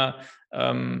dieses Thema,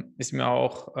 ist mir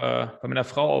auch bei meiner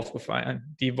Frau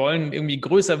aufgefallen, die wollen irgendwie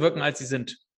größer wirken, als sie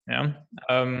sind. Ja?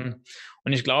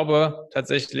 Und ich glaube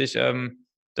tatsächlich,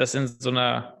 dass in so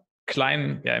einer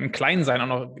im Kleinsein auch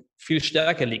noch viel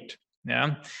stärker liegt.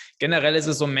 Ja? Generell ist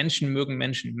es so, Menschen mögen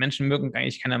Menschen. Menschen mögen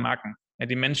eigentlich keine Marken. Ja,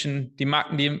 die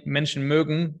Marken, die Menschen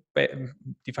mögen,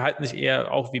 die verhalten sich eher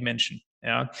auch wie Menschen.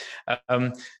 Ja?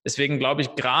 Deswegen glaube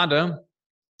ich gerade,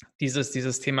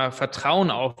 dieses Thema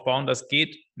Vertrauen aufbauen, das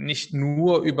geht nicht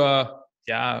nur über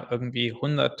irgendwie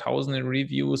hunderttausende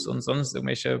Reviews und sonst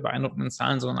irgendwelche beeindruckenden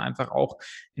Zahlen, sondern einfach auch,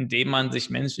 indem man sich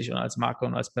menschlich und als Marke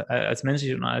und als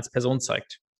menschlich und als Person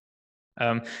zeigt.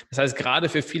 Das heißt, gerade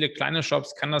für viele kleine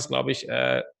Shops kann das, glaube ich,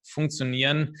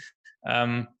 funktionieren.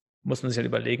 Muss man sich halt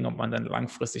überlegen, ob man dann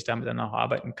langfristig damit dann auch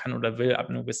arbeiten kann oder will. Ab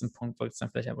einem gewissen Punkt wird es dann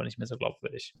vielleicht aber nicht mehr so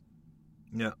glaubwürdig.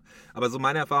 Ja, aber so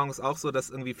meine Erfahrung ist auch so, dass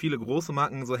irgendwie viele große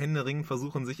Marken so händeringend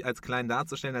versuchen, sich als klein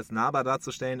darzustellen, als nahbar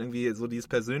darzustellen, irgendwie so dieses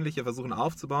Persönliche versuchen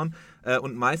aufzubauen.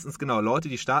 Und meistens, genau, Leute,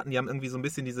 die starten, die haben irgendwie so ein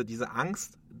bisschen diese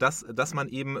Angst, dass man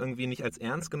eben irgendwie nicht als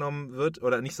ernst genommen wird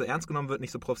oder nicht so ernst genommen wird,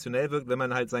 nicht so professionell wirkt, wenn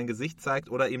man halt sein Gesicht zeigt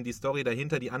oder eben die Story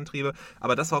dahinter, die Antriebe.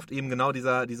 Aber das oft eben genau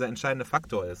dieser entscheidende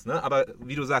Faktor ist. Ne? Aber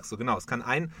wie du sagst, so genau, es kann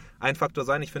ein Faktor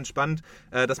sein. Ich finde es spannend,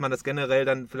 dass man das generell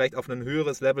dann vielleicht auf ein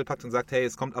höheres Level packt und sagt, hey,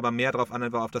 es kommt aber mehr drauf an,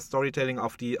 einfach auf das Storytelling,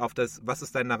 auf das, was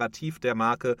ist dein Narrativ der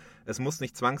Marke. Es muss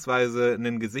nicht zwangsweise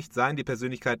ein Gesicht sein, die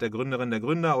Persönlichkeit der Gründerin, der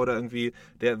Gründer oder irgendwie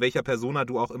welcher Persona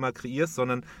du auch immer kreierst,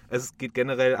 sondern es geht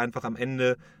generell einfach am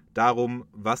Ende darum,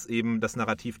 was eben das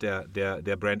Narrativ der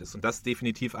Brand ist. Und das ist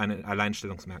definitiv ein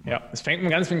Alleinstellungsmerkmal. Ja, es fängt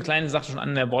mit ganz vielen kleinen Sachen schon an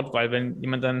in der Wortwahl. Wenn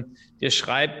jemand dann dir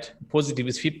schreibt,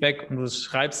 positives Feedback und du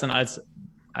schreibst dann als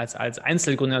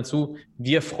Einzelgründer dazu,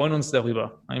 wir freuen uns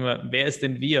darüber. Wer ist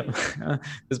denn wir?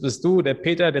 Das bist du, der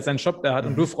Peter, der seinen Shop da hat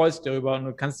und du freust dich darüber und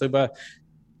du kannst darüber,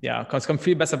 ja, es kommt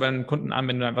viel besser bei den Kunden an,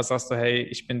 wenn du einfach sagst, so, hey,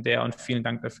 ich bin der und vielen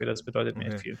Dank dafür, das bedeutet mir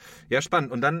echt viel. Ja,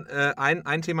 spannend. Und dann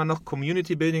ein Thema noch,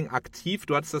 Community Building aktiv.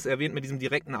 Du hattest das erwähnt mit diesem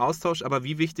direkten Austausch, aber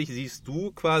wie wichtig siehst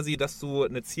du quasi, dass du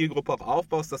eine Zielgruppe auch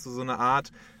aufbaust, dass du so eine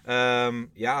Art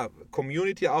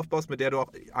Community aufbaust, mit der du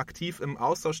auch aktiv im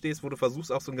Austausch stehst, wo du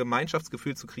versuchst, auch so ein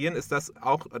Gemeinschaftsgefühl zu kreieren? Ist das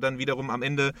auch dann wiederum am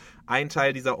Ende ein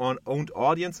Teil dieser Owned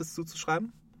Audiences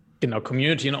zuzuschreiben? Genau,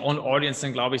 Community und Owned Audience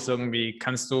sind, glaube ich, so irgendwie,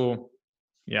 kannst du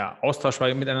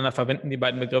austauschbar miteinander verwenden, die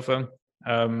beiden Begriffe. Ich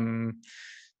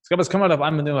glaube, es kommt halt darauf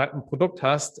an, wenn du halt ein Produkt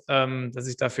hast, das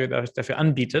sich dafür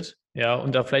anbietet. Ja,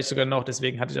 und da vielleicht sogar noch,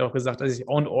 deswegen hatte ich auch gesagt, dass ich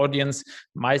Owned Audience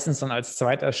meistens dann als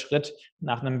zweiter Schritt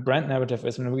nach einem Brand Narrative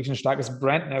ist. Wenn du wirklich ein starkes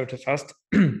Brand Narrative hast,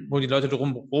 wo die Leute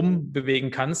drumherum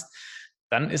bewegen kannst,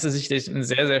 dann ist es sicherlich ein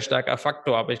sehr, sehr starker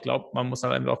Faktor. Aber ich glaube, man muss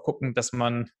halt einfach auch gucken, dass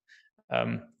man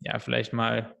vielleicht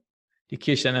mal die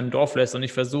Kirche in einem Dorf lässt und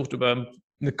nicht versucht, über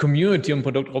eine Community um ein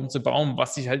Produkt rumzubauen,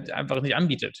 was sich halt einfach nicht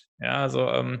anbietet. Ja, also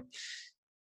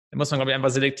Da muss man, glaube ich, einfach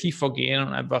selektiv vorgehen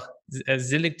und einfach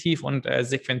selektiv und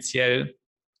sequenziell.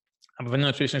 Aber wenn du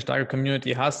natürlich eine starke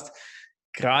Community hast,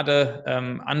 gerade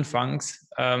anfangs,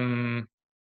 dann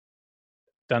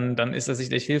ist das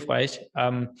sicherlich hilfreich.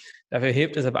 Dafür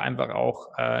hilft es aber einfach auch,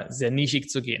 sehr nischig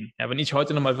zu gehen. Ja, wenn ich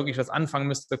heute nochmal wirklich was anfangen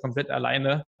müsste, komplett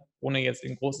alleine, ohne jetzt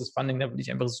ein großes Funding, dann würde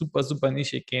ich einfach super, super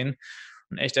nischig gehen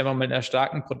und echt einfach mit einem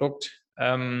starken Produkt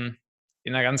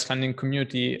in einer ganz kleinen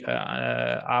Community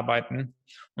arbeiten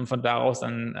und von daraus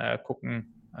dann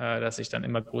gucken, dass ich dann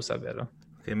immer größer werde.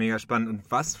 Okay, mega spannend. Und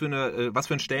was für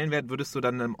einen Stellenwert würdest du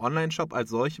dann einem Online-Shop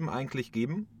als solchem eigentlich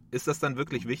geben? Ist das dann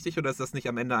wirklich wichtig oder ist das nicht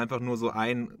am Ende einfach nur so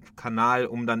ein Kanal,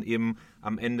 um dann eben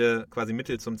am Ende quasi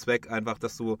Mittel zum Zweck einfach,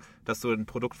 dass du ein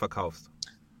Produkt verkaufst?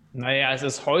 Naja, es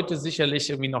ist heute sicherlich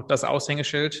irgendwie noch das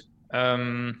Aushängeschild,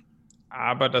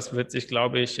 aber das wird sich,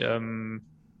 glaube ich,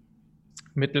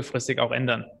 mittelfristig auch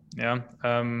ändern. Ja,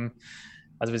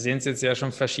 also wir sehen es jetzt ja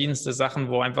schon verschiedenste Sachen,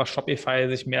 wo einfach Shopify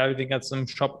sich mehr oder weniger zum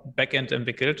Shop-Backend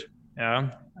entwickelt.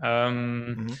 Ja,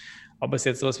 ob es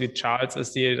jetzt sowas wie Charles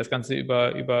ist, die das Ganze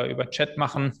über Chat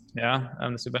machen, ja,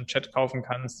 dass du über den Chat kaufen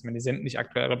kannst. Die sind nicht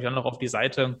aktuell, glaube ich, auch noch auf die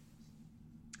Seite.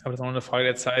 Aber das ist auch noch eine Frage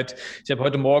der Zeit. Ich habe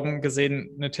heute Morgen gesehen,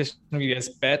 eine Technologie, die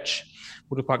heißt Badge,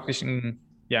 wo du praktisch einen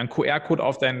QR-Code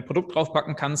auf dein Produkt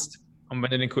draufpacken kannst. Und wenn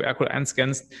du den QR-Code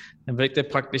einscannst, dann wirkt der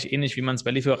praktisch ähnlich, wie man es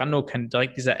bei Lieferando kennt,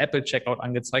 direkt dieser Apple-Checkout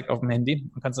angezeigt auf dem Handy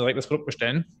und kannst direkt das Produkt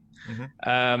bestellen.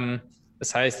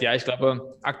 Das heißt, ja, ich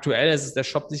glaube, aktuell ist es der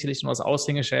Shop sicherlich nur das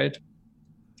Aushängeschild,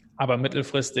 aber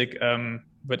mittelfristig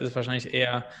wird es wahrscheinlich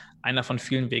eher einer von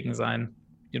vielen Wegen sein,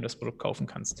 wie du das Produkt kaufen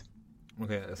kannst.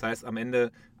 Okay, das heißt, am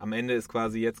Ende ist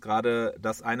quasi jetzt gerade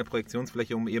das eine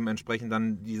Projektionsfläche, um eben entsprechend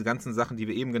dann diese ganzen Sachen, die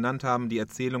wir eben genannt haben, die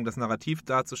Erzählung, das Narrativ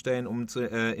darzustellen, um zu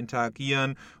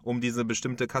interagieren, um diese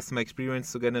bestimmte Customer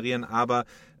Experience zu generieren, aber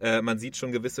man sieht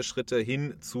schon gewisse Schritte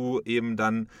hin zu eben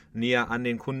dann näher an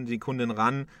den Kunden, die Kunden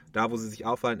ran, da wo sie sich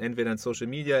aufhalten, entweder in Social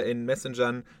Media, in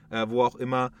Messengern, wo auch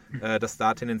immer, dass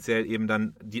da tendenziell eben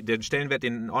dann den Stellenwert,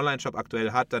 den ein Online-Shop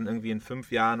aktuell hat, dann irgendwie in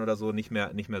 5 Jahren oder so nicht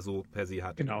mehr so per se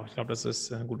hat. Genau, ich glaube, das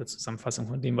ist eine gute Zusammenfassung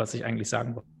von dem, was ich eigentlich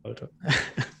sagen wollte.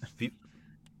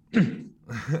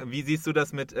 Wie siehst du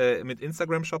das mit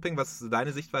Instagram-Shopping? Was ist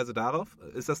deine Sichtweise darauf?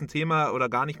 Ist das ein Thema oder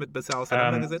gar nicht mit bisher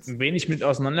auseinandergesetzt? Wenig mit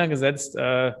auseinandergesetzt.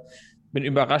 Bin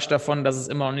überrascht davon, dass es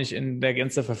immer noch nicht in der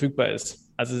Gänze verfügbar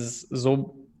ist. Also es ist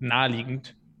so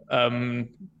naheliegend,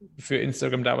 für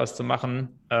Instagram da was zu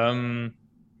machen.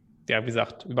 Ja, wie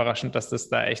gesagt, überraschend, dass das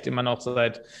da echt immer noch so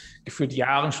seit gefühlt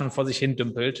Jahren schon vor sich hin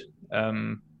dümpelt.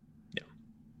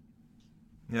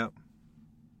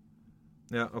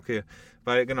 Ja, okay.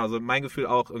 Weil genau, so mein Gefühl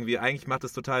auch irgendwie, eigentlich macht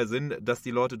es total Sinn, dass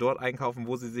die Leute dort einkaufen,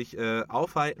 wo sie sich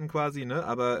aufhalten quasi, ne?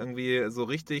 Aber irgendwie so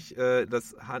richtig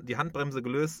die Handbremse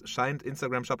gelöst scheint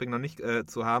Instagram-Shopping noch nicht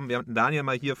zu haben. Wir hatten Daniel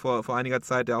mal hier vor einiger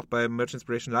Zeit, der auch bei Merch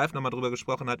Inspiration Live nochmal drüber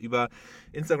gesprochen hat, über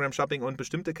Instagram-Shopping und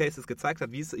bestimmte Cases gezeigt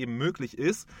hat, wie es eben möglich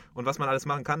ist und was man alles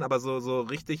machen kann, aber so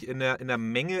richtig in der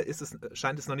Menge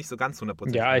scheint es noch nicht so ganz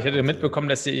 100%. Ja, ich hatte mitbekommen,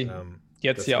 dass sie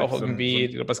jetzt ja auch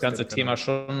irgendwie das ganze Thema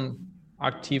schon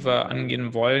aktiver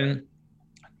angehen wollen.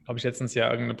 Habe ich letztens ja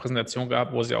irgendeine Präsentation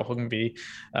gehabt, wo sie auch irgendwie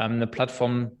eine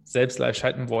Plattform selbst live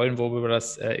schalten wollen, wo über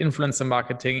das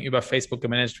Influencer-Marketing über Facebook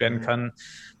gemanagt werden kann.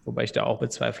 Wobei ich da auch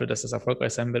bezweifle, dass das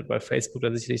erfolgreich sein wird, weil Facebook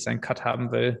da sicherlich seinen Cut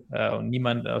haben will und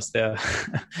niemand also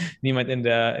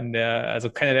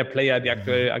keiner der Player, die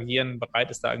aktuell agieren,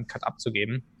 bereit ist, da einen Cut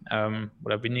abzugeben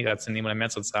oder weniger zu nehmen oder mehr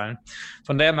zu zahlen.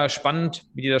 Von daher mal spannend,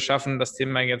 wie die das schaffen, das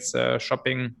Thema jetzt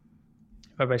Shopping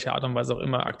bei welcher Art und Weise auch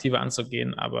immer aktiver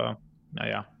anzugehen, aber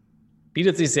naja,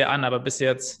 bietet sich sehr an, aber bis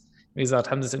jetzt, wie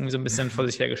gesagt, haben sie es irgendwie so ein bisschen vor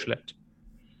sich hergeschleppt.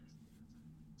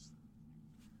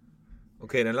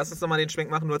 Okay, dann lass uns nochmal den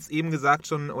Schwenk machen. Du hast eben gesagt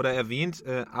schon oder erwähnt,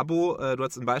 Abo. Du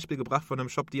hast ein Beispiel gebracht von einem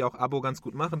Shop, die auch Abo ganz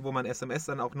gut machen, wo man SMS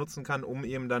dann auch nutzen kann, um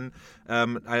eben dann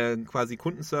quasi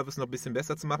Kundenservice noch ein bisschen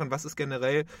besser zu machen. Was ist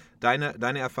generell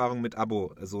deine Erfahrung mit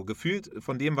Abo? Also gefühlt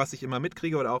von dem, was ich immer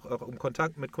mitkriege oder auch im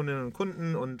Kontakt mit Kundinnen und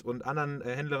Kunden und anderen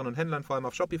Händlerinnen und Händlern, vor allem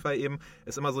auf Shopify eben,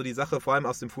 ist immer so die Sache, vor allem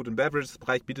aus dem Food- and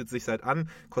Beverage-Bereich bietet sich halt an.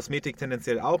 Kosmetik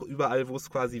tendenziell auch, überall, wo es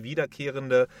quasi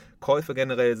wiederkehrende Käufe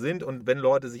generell sind und wenn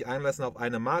Leute sich einlassen auf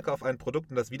eine Marke, auf ein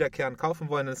Produkt und das wiederkehrend kaufen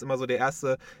wollen, dann ist immer so der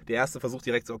erste Versuch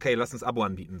direkt so, okay, lass uns Abo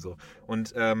anbieten. So.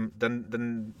 Und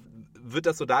dann wird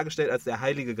das so dargestellt als der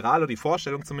heilige Gral oder die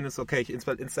Vorstellung zumindest, okay, ich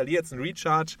installiere jetzt einen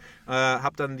Recharge,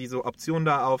 habe dann diese Option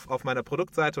da auf meiner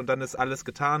Produktseite und dann ist alles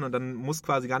getan und dann muss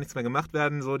quasi gar nichts mehr gemacht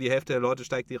werden. So, die Hälfte der Leute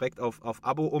steigt direkt auf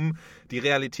Abo um. Die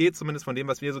Realität, zumindest von dem,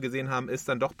 was wir so gesehen haben, ist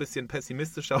dann doch ein bisschen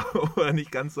pessimistischer oder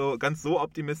nicht ganz so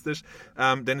optimistisch,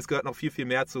 denn es gehört noch viel, viel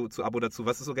mehr zu Abo dazu.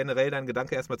 Was ist so generell dein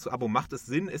Gedanke erstmal zu Abo? Macht es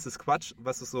Sinn? Ist es Quatsch?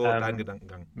 Was ist so dein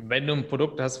Gedankengang? Wenn du ein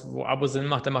Produkt hast, wo Abo Sinn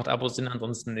macht, dann macht Abo Sinn,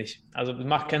 ansonsten nicht. Also es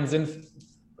macht keinen Sinn,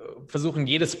 versuchen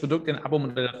jedes Produkt in ein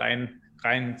Abo-Modell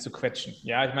rein zu quetschen.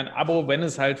 Ja, ich meine, Abo, wenn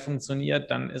es halt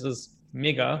funktioniert, dann ist es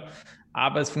mega,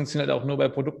 aber es funktioniert auch nur bei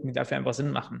Produkten, die dafür einfach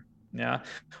Sinn machen. Ja,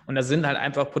 und das sind halt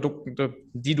einfach Produkte,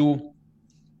 die du,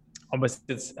 ob es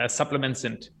jetzt Supplements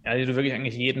sind, ja, die du wirklich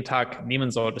eigentlich jeden Tag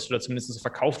nehmen solltest oder zumindest so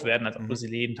verkauft werden, als ob du sie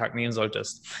jeden Tag nehmen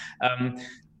solltest.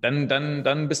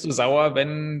 Dann bist du sauer,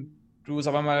 wenn du es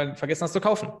aber mal vergessen hast zu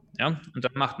kaufen. Ja? Und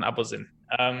dann macht ein Abo Sinn.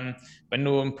 Wenn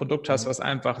du ein Produkt hast, was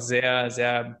einfach sehr,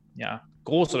 sehr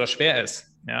groß oder schwer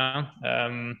ist, ja?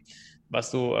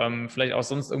 Was du vielleicht auch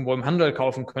sonst irgendwo im Handel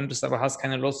kaufen könntest, aber hast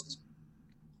keine Lust,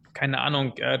 keine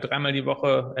Ahnung, dreimal im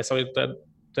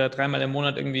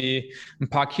Monat irgendwie ein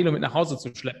paar Kilo mit nach Hause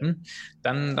zu schleppen,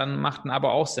 dann macht ein Abo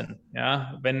auch Sinn.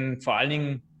 Ja? Wenn vor allen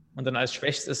Dingen und dann als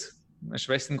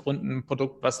schwächsten Grund ein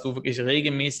Produkt, was du wirklich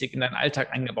regelmäßig in deinen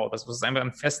Alltag eingebaut hast, was ist einfach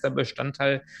ein fester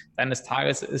Bestandteil deines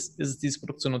Tages ist es, dieses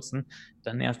Produkt zu nutzen,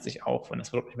 dann nervt sich auch, wenn das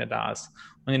Produkt nicht mehr da ist.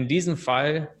 Und in diesem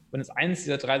Fall, wenn es eins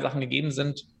dieser 3 Sachen gegeben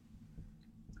sind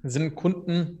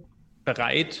Kunden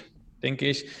bereit, denke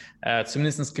ich,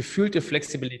 zumindest gefühlte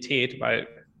Flexibilität, weil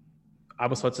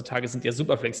Abos heutzutage sind ja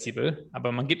super flexibel,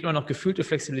 aber man gibt immer noch gefühlte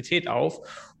Flexibilität auf,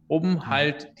 um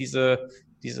halt diese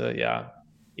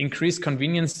Increased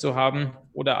Convenience zu haben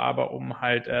oder aber um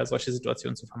halt solche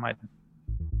Situationen zu vermeiden.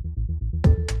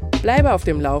 Bleibe auf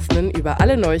dem Laufenden über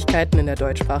alle Neuigkeiten in der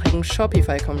deutschsprachigen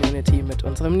Shopify-Community mit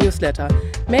unserem Newsletter.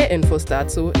 Mehr Infos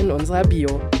dazu in unserer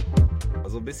Bio.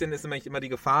 So ein bisschen ist nämlich immer die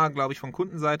Gefahr, glaube ich, von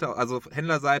Kundenseite, also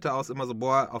Händlerseite aus immer so,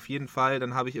 auf jeden Fall,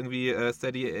 dann habe ich irgendwie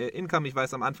Steady Income, ich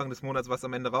weiß am Anfang des Monats, was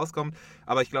am Ende rauskommt,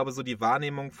 aber ich glaube, so die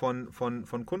Wahrnehmung von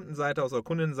Kundenseite aus oder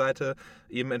Kundenseite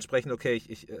eben entsprechend, okay,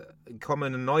 ich komme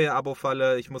in eine neue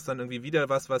Abo-Falle, ich muss dann irgendwie wieder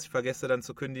was ich vergesse dann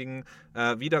zu kündigen,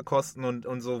 wieder Kosten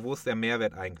und so, wo ist der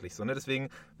Mehrwert eigentlich? So, ne? Deswegen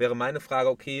wäre meine Frage,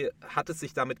 okay, hat es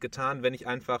sich damit getan, wenn ich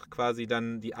einfach quasi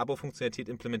dann die Abo-Funktionalität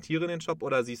implementiere in den Shop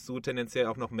oder siehst du tendenziell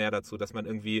auch noch mehr dazu, dass man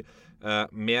irgendwie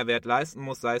Mehrwert leisten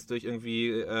muss, sei es durch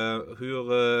irgendwie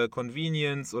höhere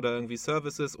Convenience oder irgendwie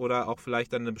Services oder auch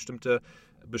vielleicht dann eine bestimmte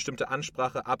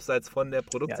Ansprache abseits von der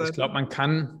Produktseite? Ja, ich glaube, man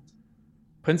kann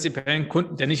prinzipiell einen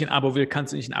Kunden, der nicht ein Abo will,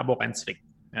 kannst du nicht ein Abo reinzwingen.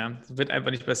 Ja, das wird einfach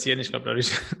nicht passieren. Ich glaube,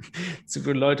 dadurch zu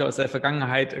viele Leute aus der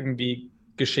Vergangenheit irgendwie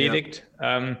geschädigt.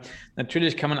 Ja.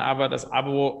 Natürlich kann man aber das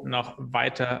Abo noch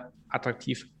weiter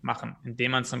attraktiv machen, indem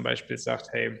man zum Beispiel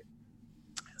sagt, hey,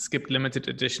 es gibt Limited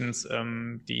Editions,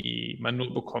 die man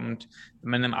nur bekommt, wenn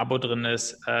man im Abo drin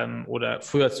ist oder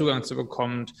früher Zugang zu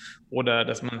bekommt oder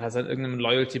dass man das halt irgendeinem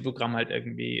Loyalty-Programm halt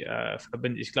irgendwie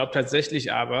verbindet. Ich glaube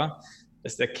tatsächlich aber,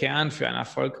 dass der Kern für ein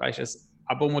erfolgreiches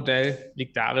Abo-Modell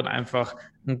liegt darin, einfach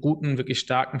einen guten, wirklich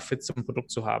starken Fit zum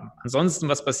Produkt zu haben. Ansonsten,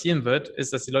 was passieren wird,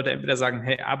 ist, dass die Leute entweder sagen,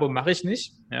 hey, Abo mache ich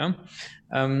nicht, ja,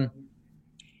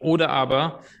 oder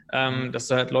aber, dass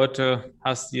du halt Leute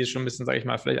hast, die schon ein bisschen, sage ich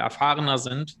mal, vielleicht erfahrener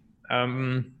sind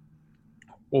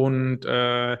und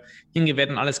hingehen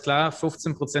werden, alles klar,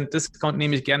 15% Discount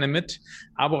nehme ich gerne mit,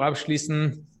 Abo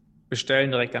abschließen, bestellen,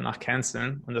 direkt danach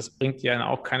canceln und das bringt dir dann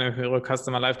auch keine höhere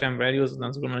Customer Lifetime Value,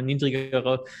 sondern sogar eine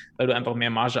niedrigere, weil du einfach mehr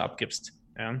Marge abgibst.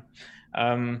 Ja?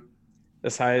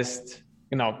 Das heißt,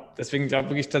 genau, deswegen glaube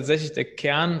ich wirklich tatsächlich, der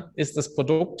Kern ist das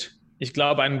Produkt. Ich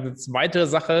glaube, eine weitere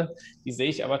Sache, die sehe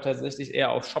ich aber tatsächlich eher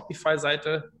auf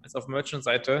Shopify-Seite als auf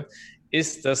Merchant-Seite,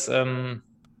 ist, dass an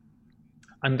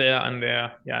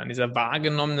dieser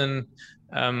wahrgenommenen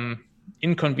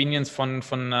Inconvenience von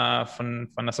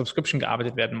einer Subscription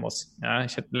gearbeitet werden muss. Ja,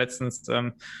 ich hätte letztens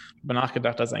darüber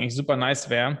nachgedacht, dass es eigentlich super nice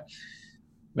wäre,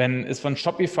 wenn es von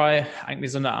Shopify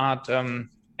eigentlich so eine Art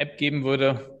App geben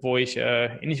würde, wo ich,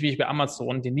 ähnlich wie ich bei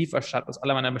Amazon, den Lieferstatus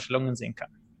aller meiner Bestellungen sehen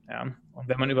kann. Ja, und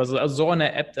wenn man über so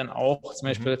eine App dann auch zum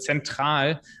Beispiel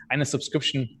zentral eine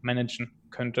Subscription managen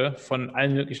könnte von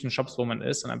allen möglichen Shops, wo man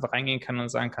ist und einfach reingehen kann und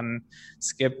sagen kann,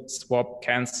 skip, swap,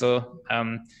 cancel.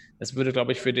 Das würde,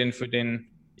 glaube ich, für den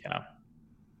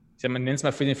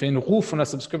Ruf von der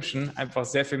Subscription einfach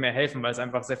sehr viel mehr helfen, weil es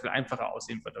einfach sehr viel einfacher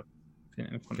aussehen würde. für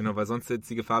den Endkunden. Genau, weil sonst jetzt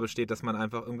die Gefahr besteht, dass man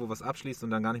einfach irgendwo was abschließt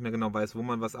und dann gar nicht mehr genau weiß, wo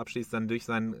man was abschließt, dann durch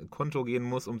sein Konto gehen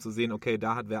muss, um zu sehen, okay,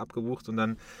 da hat wer abgebucht und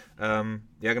dann,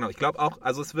 ja genau, ich glaube auch,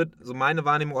 also es wird so meine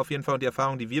Wahrnehmung auf jeden Fall und die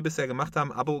Erfahrung, die wir bisher gemacht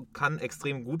haben, Abo kann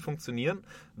extrem gut funktionieren,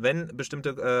 wenn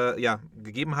bestimmte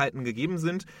Gegebenheiten gegeben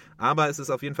sind, aber es ist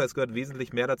auf jeden Fall, es gehört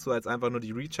wesentlich mehr dazu, als einfach nur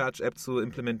die Recharge-App zu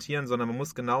implementieren, sondern man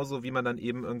muss genauso, wie man dann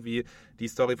eben irgendwie die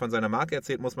Story von seiner Marke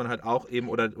erzählt, muss man halt auch eben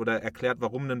oder erklärt,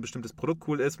 warum ein bestimmtes Produkt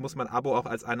cool ist, muss man Abo auch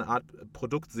als eine Art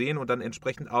Produkt sehen und dann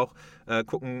entsprechend auch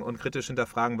gucken und kritisch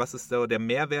hinterfragen, was ist der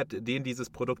Mehrwert, den dieses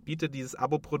Produkt bietet, dieses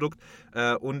Abo-Produkt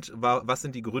und was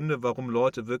sind die Gründe, warum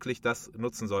Leute wirklich das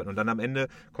nutzen sollten. Und dann am Ende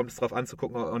kommt es darauf an zu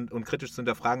gucken und kritisch zu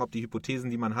hinterfragen, ob die Hypothesen,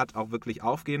 die man hat, auch wirklich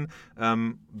aufgehen.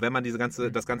 Wenn man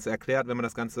das Ganze erklärt, wenn man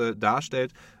das Ganze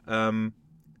darstellt,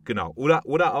 genau.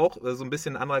 Oder auch, so ein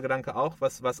bisschen ein anderer Gedanke auch,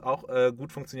 was auch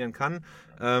gut funktionieren kann,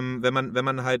 wenn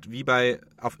man halt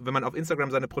wenn man auf Instagram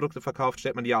seine Produkte verkauft,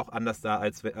 stellt man die ja auch anders dar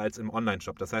als im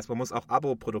Online-Shop. Das heißt, man muss auch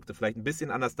Abo-Produkte vielleicht ein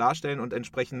bisschen anders darstellen und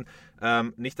entsprechend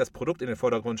nicht das Produkt in den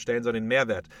Vordergrund stellen, sondern den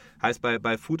Mehrwert. Heißt,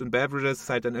 bei Food and Beverages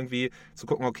halt dann irgendwie zu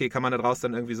gucken, okay, kann man daraus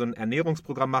dann irgendwie so ein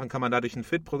Ernährungsprogramm machen, kann man dadurch ein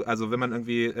also wenn man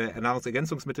irgendwie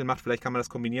Nahrungsergänzungsmittel macht, vielleicht kann man das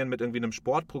kombinieren mit irgendwie einem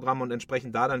Sportprogramm und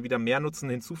entsprechend da dann wieder mehr Nutzen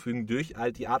hinzufügen durch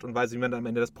halt die Art und Weise, wie man dann am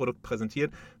Ende das Produkt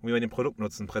präsentiert und wie man den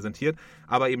Produktnutzen präsentiert,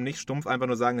 aber eben nicht stumpf einfach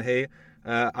nur sagen, hey,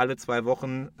 alle 2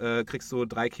 Wochen kriegst du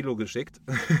 3 Kilo geschickt,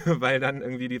 weil dann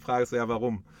irgendwie die Frage ist, ja,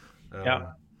 warum?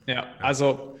 Ja,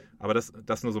 also... Aber das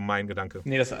ist nur so mein Gedanke.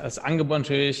 Nee, das Angebot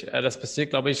natürlich, das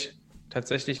passiert, glaube ich,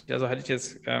 tatsächlich, also hatte ich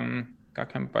jetzt gar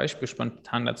kein Beispiel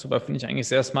spontan dazu, aber finde ich eigentlich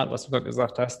sehr smart, was du gerade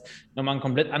gesagt hast. Nochmal ein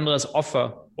komplett anderes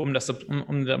Offer, um das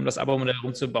Abo-Modell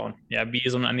umzubauen. Ja, wie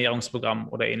so ein Ernährungsprogramm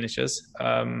oder ähnliches.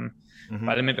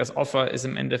 Weil das Offer ist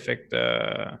im Endeffekt,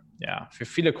 für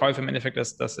viele Käufer im Endeffekt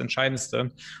das Entscheidendste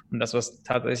und das, was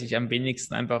tatsächlich am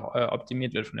wenigsten einfach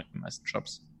optimiert wird von den meisten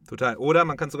Shops. Total. Oder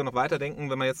man kann sogar noch weiterdenken,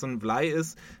 wenn man jetzt so ein Blei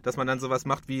ist, dass man dann sowas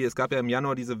macht wie, es gab ja im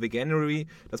Januar diese Veganuary,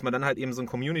 dass man dann halt eben so ein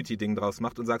Community-Ding draus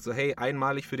macht und sagt so, hey,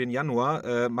 einmalig für den Januar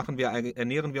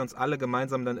ernähren wir uns alle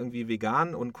gemeinsam dann irgendwie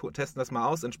vegan und testen das mal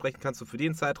aus. Entsprechend kannst du für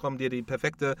den Zeitraum dir die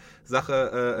perfekte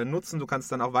Sache nutzen. Du kannst es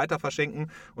dann auch weiter verschenken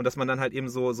und dass man dann halt eben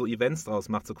so Events draus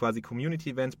macht, so quasi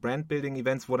Community-Events,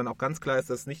 Brand-Building-Events, wo dann auch ganz klar ist,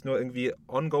 dass es nicht nur irgendwie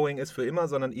ongoing ist für immer,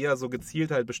 sondern eher so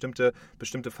gezielt halt bestimmte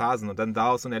Phasen und dann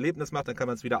daraus so ein Erlebnis macht, dann kann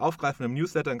man es wieder aufgreifen im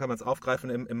Newsletter, dann kann man es aufgreifen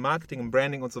im Marketing, im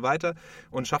Branding und so weiter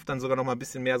und schafft dann sogar noch mal ein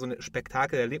bisschen mehr so ein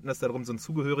Spektakel-Erlebnis darum, so ein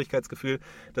Zugehörigkeitsgefühl.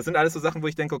 Das sind alles so Sachen, wo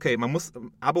ich denke, okay,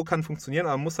 Abo kann funktionieren,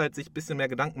 aber man muss halt sich ein bisschen mehr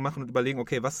Gedanken machen und überlegen,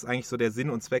 okay, was ist eigentlich so der Sinn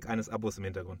und Zweck eines Abos im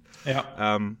Hintergrund?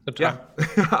 Ja, total.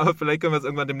 Ja. Aber vielleicht können wir es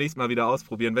irgendwann demnächst mal wieder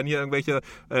ausprobieren. Wenn hier irgendwelche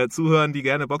zuhören, die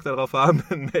gerne Bock darauf haben,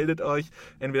 dann meldet euch,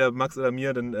 entweder Max oder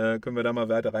mir, dann können wir da mal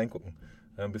weiter reingucken.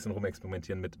 Ein bisschen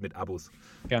rumexperimentieren mit Abos.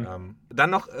 Gerne. Dann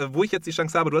noch, wo ich jetzt die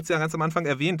Chance habe, du hast ja ganz am Anfang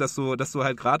erwähnt, dass du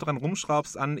halt gerade dran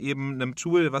rumschraubst an eben einem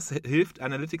Tool, was hilft,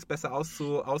 Analytics besser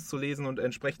auszulesen und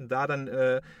entsprechend da dann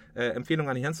Empfehlungen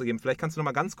an die Hand zu geben. Vielleicht kannst du noch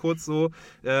mal ganz kurz so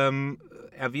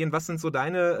erwähnen, was sind so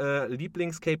deine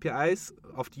Lieblings-KPIs,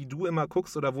 auf die du immer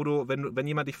guckst oder wo du, wenn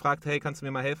jemand dich fragt, hey, kannst du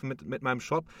mir mal helfen mit meinem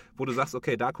Shop, wo du sagst,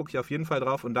 okay, da gucke ich auf jeden Fall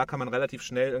drauf und da kann man relativ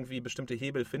schnell irgendwie bestimmte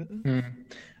Hebel finden?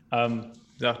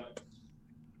 Ja,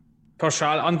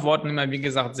 pauschal antworten immer, wie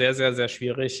gesagt, sehr, sehr, sehr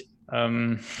schwierig,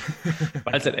 weil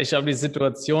es halt echt auf die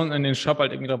Situation in den Shop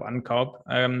halt irgendwie drauf ankommt.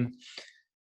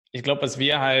 Ich glaube, was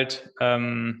wir halt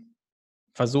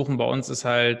versuchen bei uns ist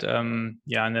halt,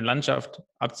 eine Landschaft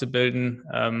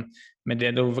abzubilden, mit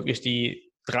der du wirklich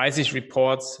die 30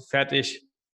 Reports fertig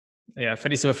zur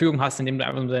Verfügung hast, indem du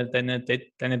einfach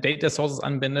deine Data Sources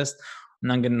anbindest und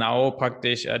dann genau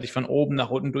praktisch dich von oben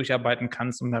nach unten durcharbeiten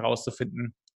kannst, um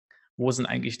herauszufinden, wo sind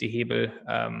eigentlich die Hebel,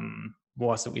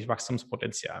 wo hast du wirklich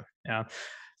Wachstumspotenzial. Ja.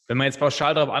 Wenn man jetzt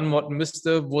pauschal darauf antworten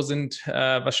müsste,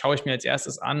 was schaue ich mir als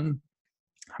erstes an,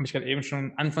 habe ich gerade eben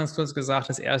schon anfangs kurz gesagt,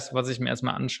 das Erste, was ich mir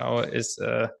erstmal anschaue, ist,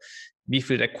 wie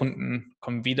viel der Kunden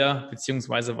kommen wieder,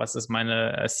 beziehungsweise was ist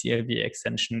meine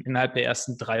CLV-Extension innerhalb der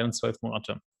ersten 3 und 12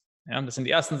 Monate. Ja, das sind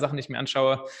die ersten Sachen, die ich mir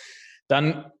anschaue.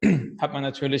 Dann hat man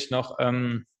natürlich noch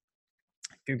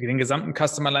den gesamten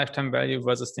Customer Lifetime Value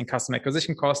versus den Customer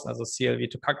Acquisition Cost, also CLV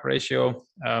to CAC Ratio,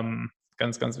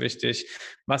 ganz, ganz wichtig.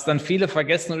 Was dann viele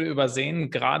vergessen oder übersehen,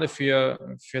 gerade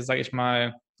für sage ich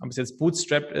mal, ob es jetzt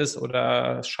bootstrapped ist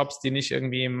oder Shops, die nicht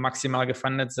irgendwie maximal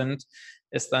gefundet sind,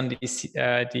 ist dann die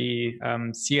CLV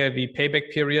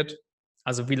Payback Period.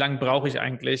 Also wie lange brauche ich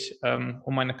eigentlich,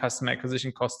 um meine Customer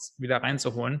Acquisition Costs wieder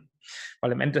reinzuholen?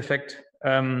 Weil im Endeffekt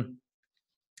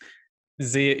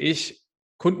sehe ich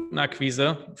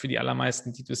Kundenakquise für die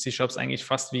allermeisten D2C-Shops eigentlich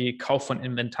fast wie Kauf von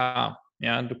Inventar.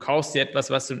 Ja, du kaufst dir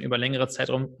etwas, was du über längere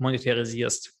Zeitraum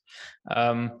monetarisierst.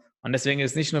 Und deswegen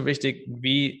ist nicht nur wichtig,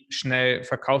 wie schnell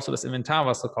verkaufst du das Inventar,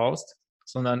 was du kaufst,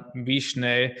 sondern wie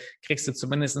schnell kriegst du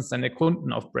zumindest deine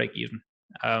Kunden auf Break-Even.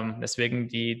 Deswegen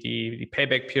die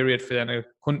Payback-Period für deine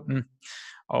Kunden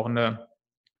auch eine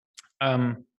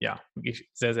wirklich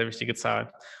sehr, sehr wichtige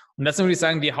Zahl. Und das sind, würde ich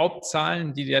sagen, die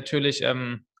Hauptzahlen, die natürlich,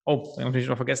 natürlich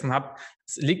noch vergessen habe,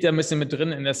 es liegt ja ein bisschen mit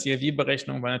drin in der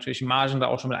CLV-Berechnung, weil natürlich Margen da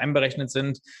auch schon mit einberechnet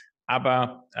sind.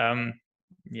 Aber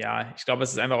ich glaube,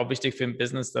 es ist einfach auch wichtig für ein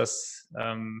Business, dass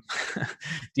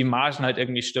die Margen halt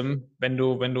irgendwie stimmen. Wenn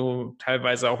du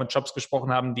teilweise auch mit Shops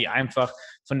gesprochen haben, die einfach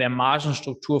von der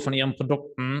Margenstruktur von ihren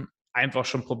Produkten einfach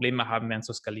schon Probleme haben werden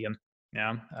zu skalieren.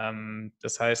 Ja,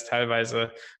 das heißt,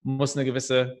 teilweise muss eine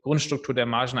gewisse Grundstruktur der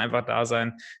Margen einfach da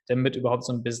sein, damit überhaupt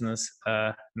so ein Business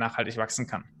nachhaltig wachsen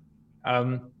kann.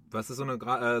 Was ist so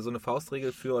eine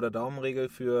Faustregel oder Daumenregel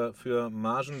für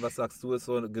Margen? Was sagst du, ist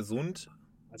so gesund?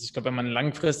 Also ich glaube, wenn man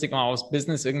langfristig mal aufs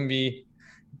Business irgendwie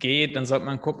geht, dann sollte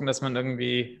man gucken, dass man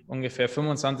irgendwie ungefähr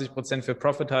 25% für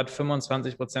Profit hat,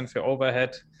 25% für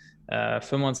Overhead,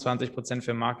 25%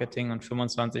 für Marketing und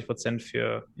 25%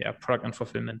 für Product and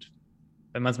Fulfillment.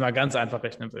 Wenn man es mal ganz einfach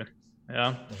rechnen will.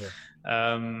 Ja. Okay.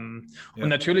 Und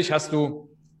natürlich hast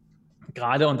du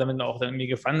gerade, und wenn du auch dann irgendwie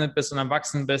gefundet bist und am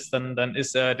Wachsen bist, dann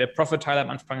ist der Profit-Teil am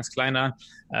Anfang ist kleiner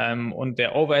und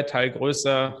der Overhead-Teil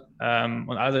größer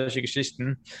und all solche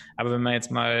Geschichten. Aber wenn man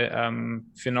jetzt mal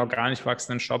für einen organisch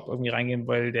wachsenden Shop irgendwie reingehen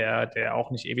will, der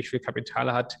auch nicht ewig viel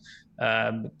Kapital hat,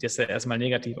 dass er erstmal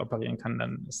negativ operieren kann,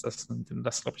 dann ist das,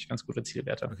 glaube ich, ganz gute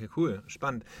Zielwerte. Okay, cool,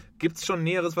 spannend. Gibt es schon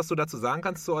Näheres, was du dazu sagen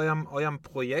kannst zu eurem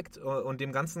Projekt und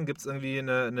dem Ganzen? Gibt es irgendwie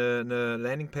eine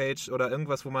Landingpage oder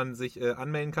irgendwas, wo man sich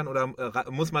anmelden kann? Oder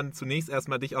muss man zunächst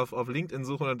erstmal dich auf LinkedIn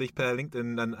suchen und dich per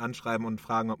LinkedIn dann anschreiben und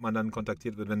fragen, ob man dann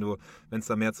kontaktiert wird, wenn es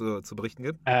da mehr zu berichten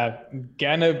gibt?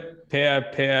 Gerne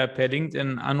per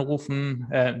LinkedIn anschreiben.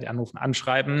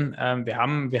 Wir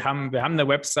haben eine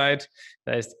Website,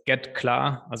 da ist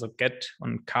GetKlar, also get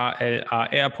und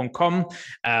klar.com.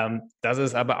 Das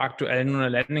ist aber aktuell nur eine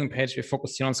Landingpage. Wir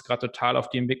fokussieren uns gerade total auf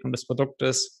die Entwicklung des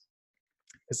Produktes.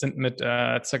 Wir sind mit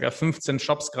ca. 15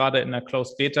 Shops gerade in der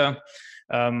Closed Beta,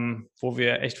 wo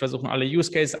wir echt versuchen, alle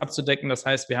Use Cases abzudecken. Das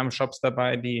heißt, wir haben Shops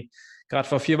dabei, die gerade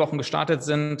vor 4 Wochen gestartet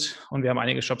sind und wir haben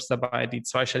einige Shops dabei, die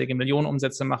zweistellige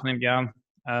Millionenumsätze machen im Jahr.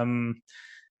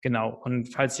 Genau,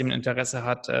 und falls jemand Interesse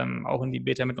hat, auch in die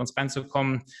Beta mit uns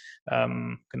reinzukommen,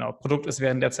 Produkt ist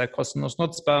während der Zeit kostenlos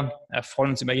nutzbar. Wir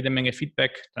freuen uns über jede Menge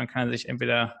Feedback. Dann kann er sich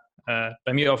entweder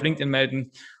bei mir auf LinkedIn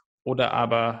melden oder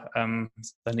aber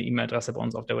seine E-Mail-Adresse bei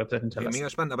uns auf der Website hinterlassen. Ja,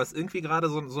 mega spannend, aber es ist irgendwie gerade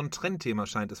so ein Trendthema,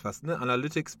 scheint es fast, ne?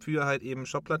 Analytics für halt eben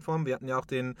Shop-Plattformen. Wir hatten ja auch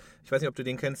ich weiß nicht, ob du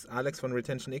den kennst, Alex von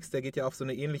Retention X, der geht ja auf so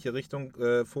eine ähnliche Richtung,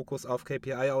 Fokus auf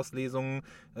KPI-Auslesungen,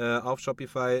 auf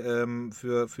Shopify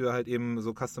für halt eben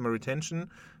so Customer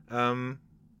Retention.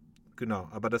 Genau,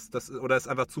 aber das oder ist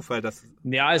einfach Zufall, dass...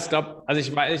 Ja, ich glaube, also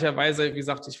ich war ehrlicherweise, wie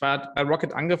gesagt, ich war bei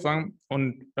Rocket angefangen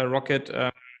und bei Rocket,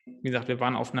 wie gesagt, wir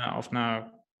waren auf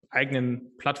einer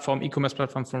eigenen Plattform,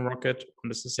 E-Commerce-Plattform von Rocket und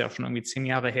das ist ja auch schon irgendwie 10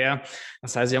 Jahre her.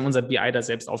 Das heißt, wir haben unser BI da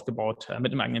selbst aufgebaut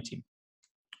mit einem eigenen Team.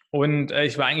 Und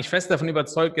ich war eigentlich fest davon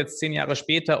überzeugt, jetzt 10 Jahre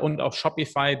später und auch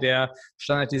Shopify, der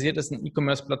standardisiertesten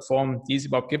E-Commerce-Plattform, die es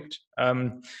überhaupt gibt,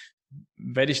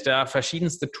 werde ich da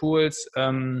verschiedenste Tools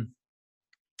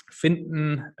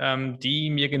finden, die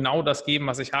mir genau das geben,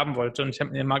 was ich haben wollte. Und ich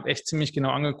habe mir den Markt echt ziemlich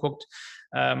genau angeguckt,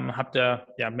 habe da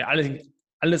mir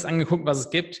alles angeguckt, was es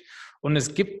gibt. Und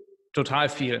es gibt total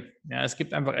viel. Ja, es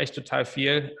gibt einfach echt total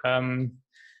viel.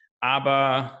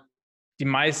 Aber die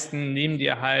meisten nehmen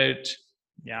dir halt,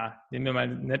 nehmen wir mal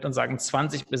nett und sagen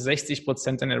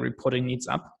 20-60% deiner Reporting Needs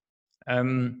ab.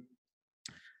 Und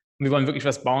wir wollen wirklich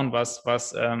was bauen, was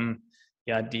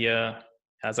dir,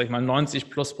 sag ich mal,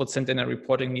 90+% deiner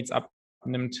Reporting Needs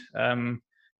abnimmt,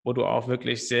 wo du auch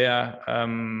wirklich sehr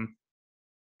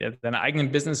deine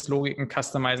eigenen Business-Logiken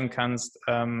customizen kannst.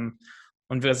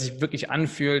 Und das sich wirklich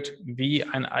anfühlt wie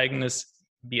ein eigenes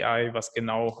BI, was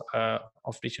genau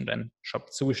auf dich und deinen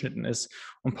Shop zugeschnitten ist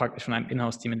und praktisch von einem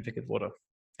Inhouse-Team entwickelt wurde.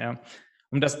 Ja.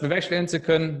 Um das bewerkstelligen zu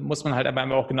können, muss man halt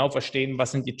aber auch genau verstehen,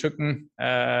 was sind die Tücken,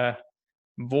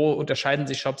 wo unterscheiden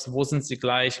sich Shops, wo sind sie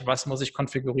gleich, was muss ich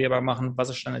konfigurierbar machen, was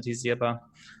ist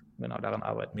standardisierbar. genau daran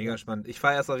arbeiten. Mega spannend. Ich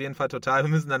feiere es auf jeden Fall total. Wir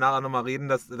müssen danach auch nochmal reden,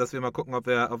 dass wir mal gucken, ob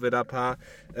wir da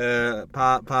ein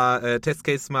paar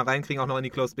Testcases mal reinkriegen, auch noch in die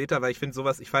Closed Beta, weil ich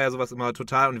feiere sowas immer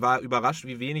total und war überrascht,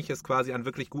 wie wenig es quasi an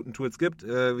wirklich guten Tools gibt.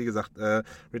 Wie gesagt,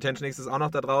 RetentionX ist auch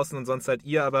noch da draußen und sonst seid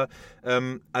ihr, aber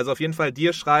also auf jeden Fall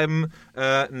dir schreiben,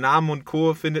 Namen und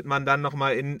Co. findet man dann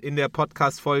nochmal in der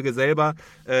Podcast-Folge selber,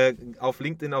 auf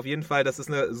LinkedIn auf jeden Fall. Das ist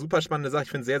eine super spannende Sache. Ich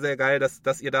finde es sehr, sehr geil,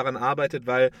 dass ihr daran arbeitet,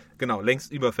 weil, genau,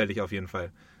 längst überfällig auf jeden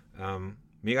Fall.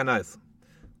 Mega nice.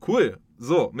 Cool.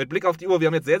 So, mit Blick auf die Uhr, wir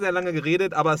haben jetzt sehr, sehr lange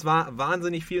geredet, aber es war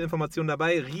wahnsinnig viel Information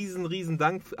dabei. Riesen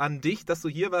Dank an dich, dass du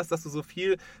hier warst, dass du so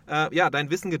viel, dein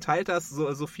Wissen geteilt hast,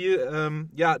 so viel,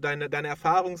 deine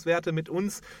Erfahrungswerte mit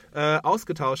uns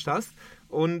ausgetauscht hast.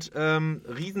 Und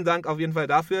riesen Dank auf jeden Fall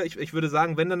dafür. Ich würde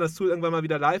sagen, wenn dann das Tool irgendwann mal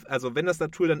wieder live, also wenn das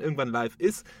Tool dann irgendwann live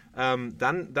ist, dann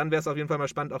wäre es auf jeden Fall mal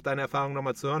spannend, auch deine Erfahrungen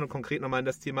nochmal zu hören und konkret nochmal in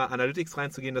das Thema Analytics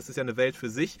reinzugehen. Das ist ja eine Welt für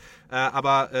sich,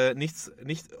 aber nicht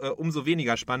umso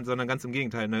weniger spannend, sondern ganz im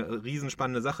Gegenteil, eine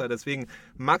riesenspannende Sache. Deswegen,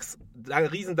 Max,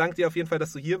 riesen Dank dir auf jeden Fall,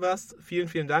 dass du hier warst. Vielen,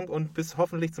 vielen Dank und bis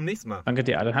hoffentlich zum nächsten Mal. Danke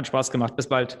dir, Adel. Hat Spaß gemacht. Bis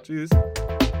bald. Tschüss.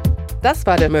 Das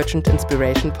war der Merchant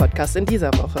Inspiration Podcast in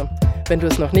dieser Woche. Wenn du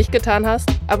es noch nicht getan hast,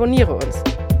 abonniere uns.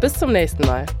 Bis zum nächsten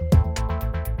Mal.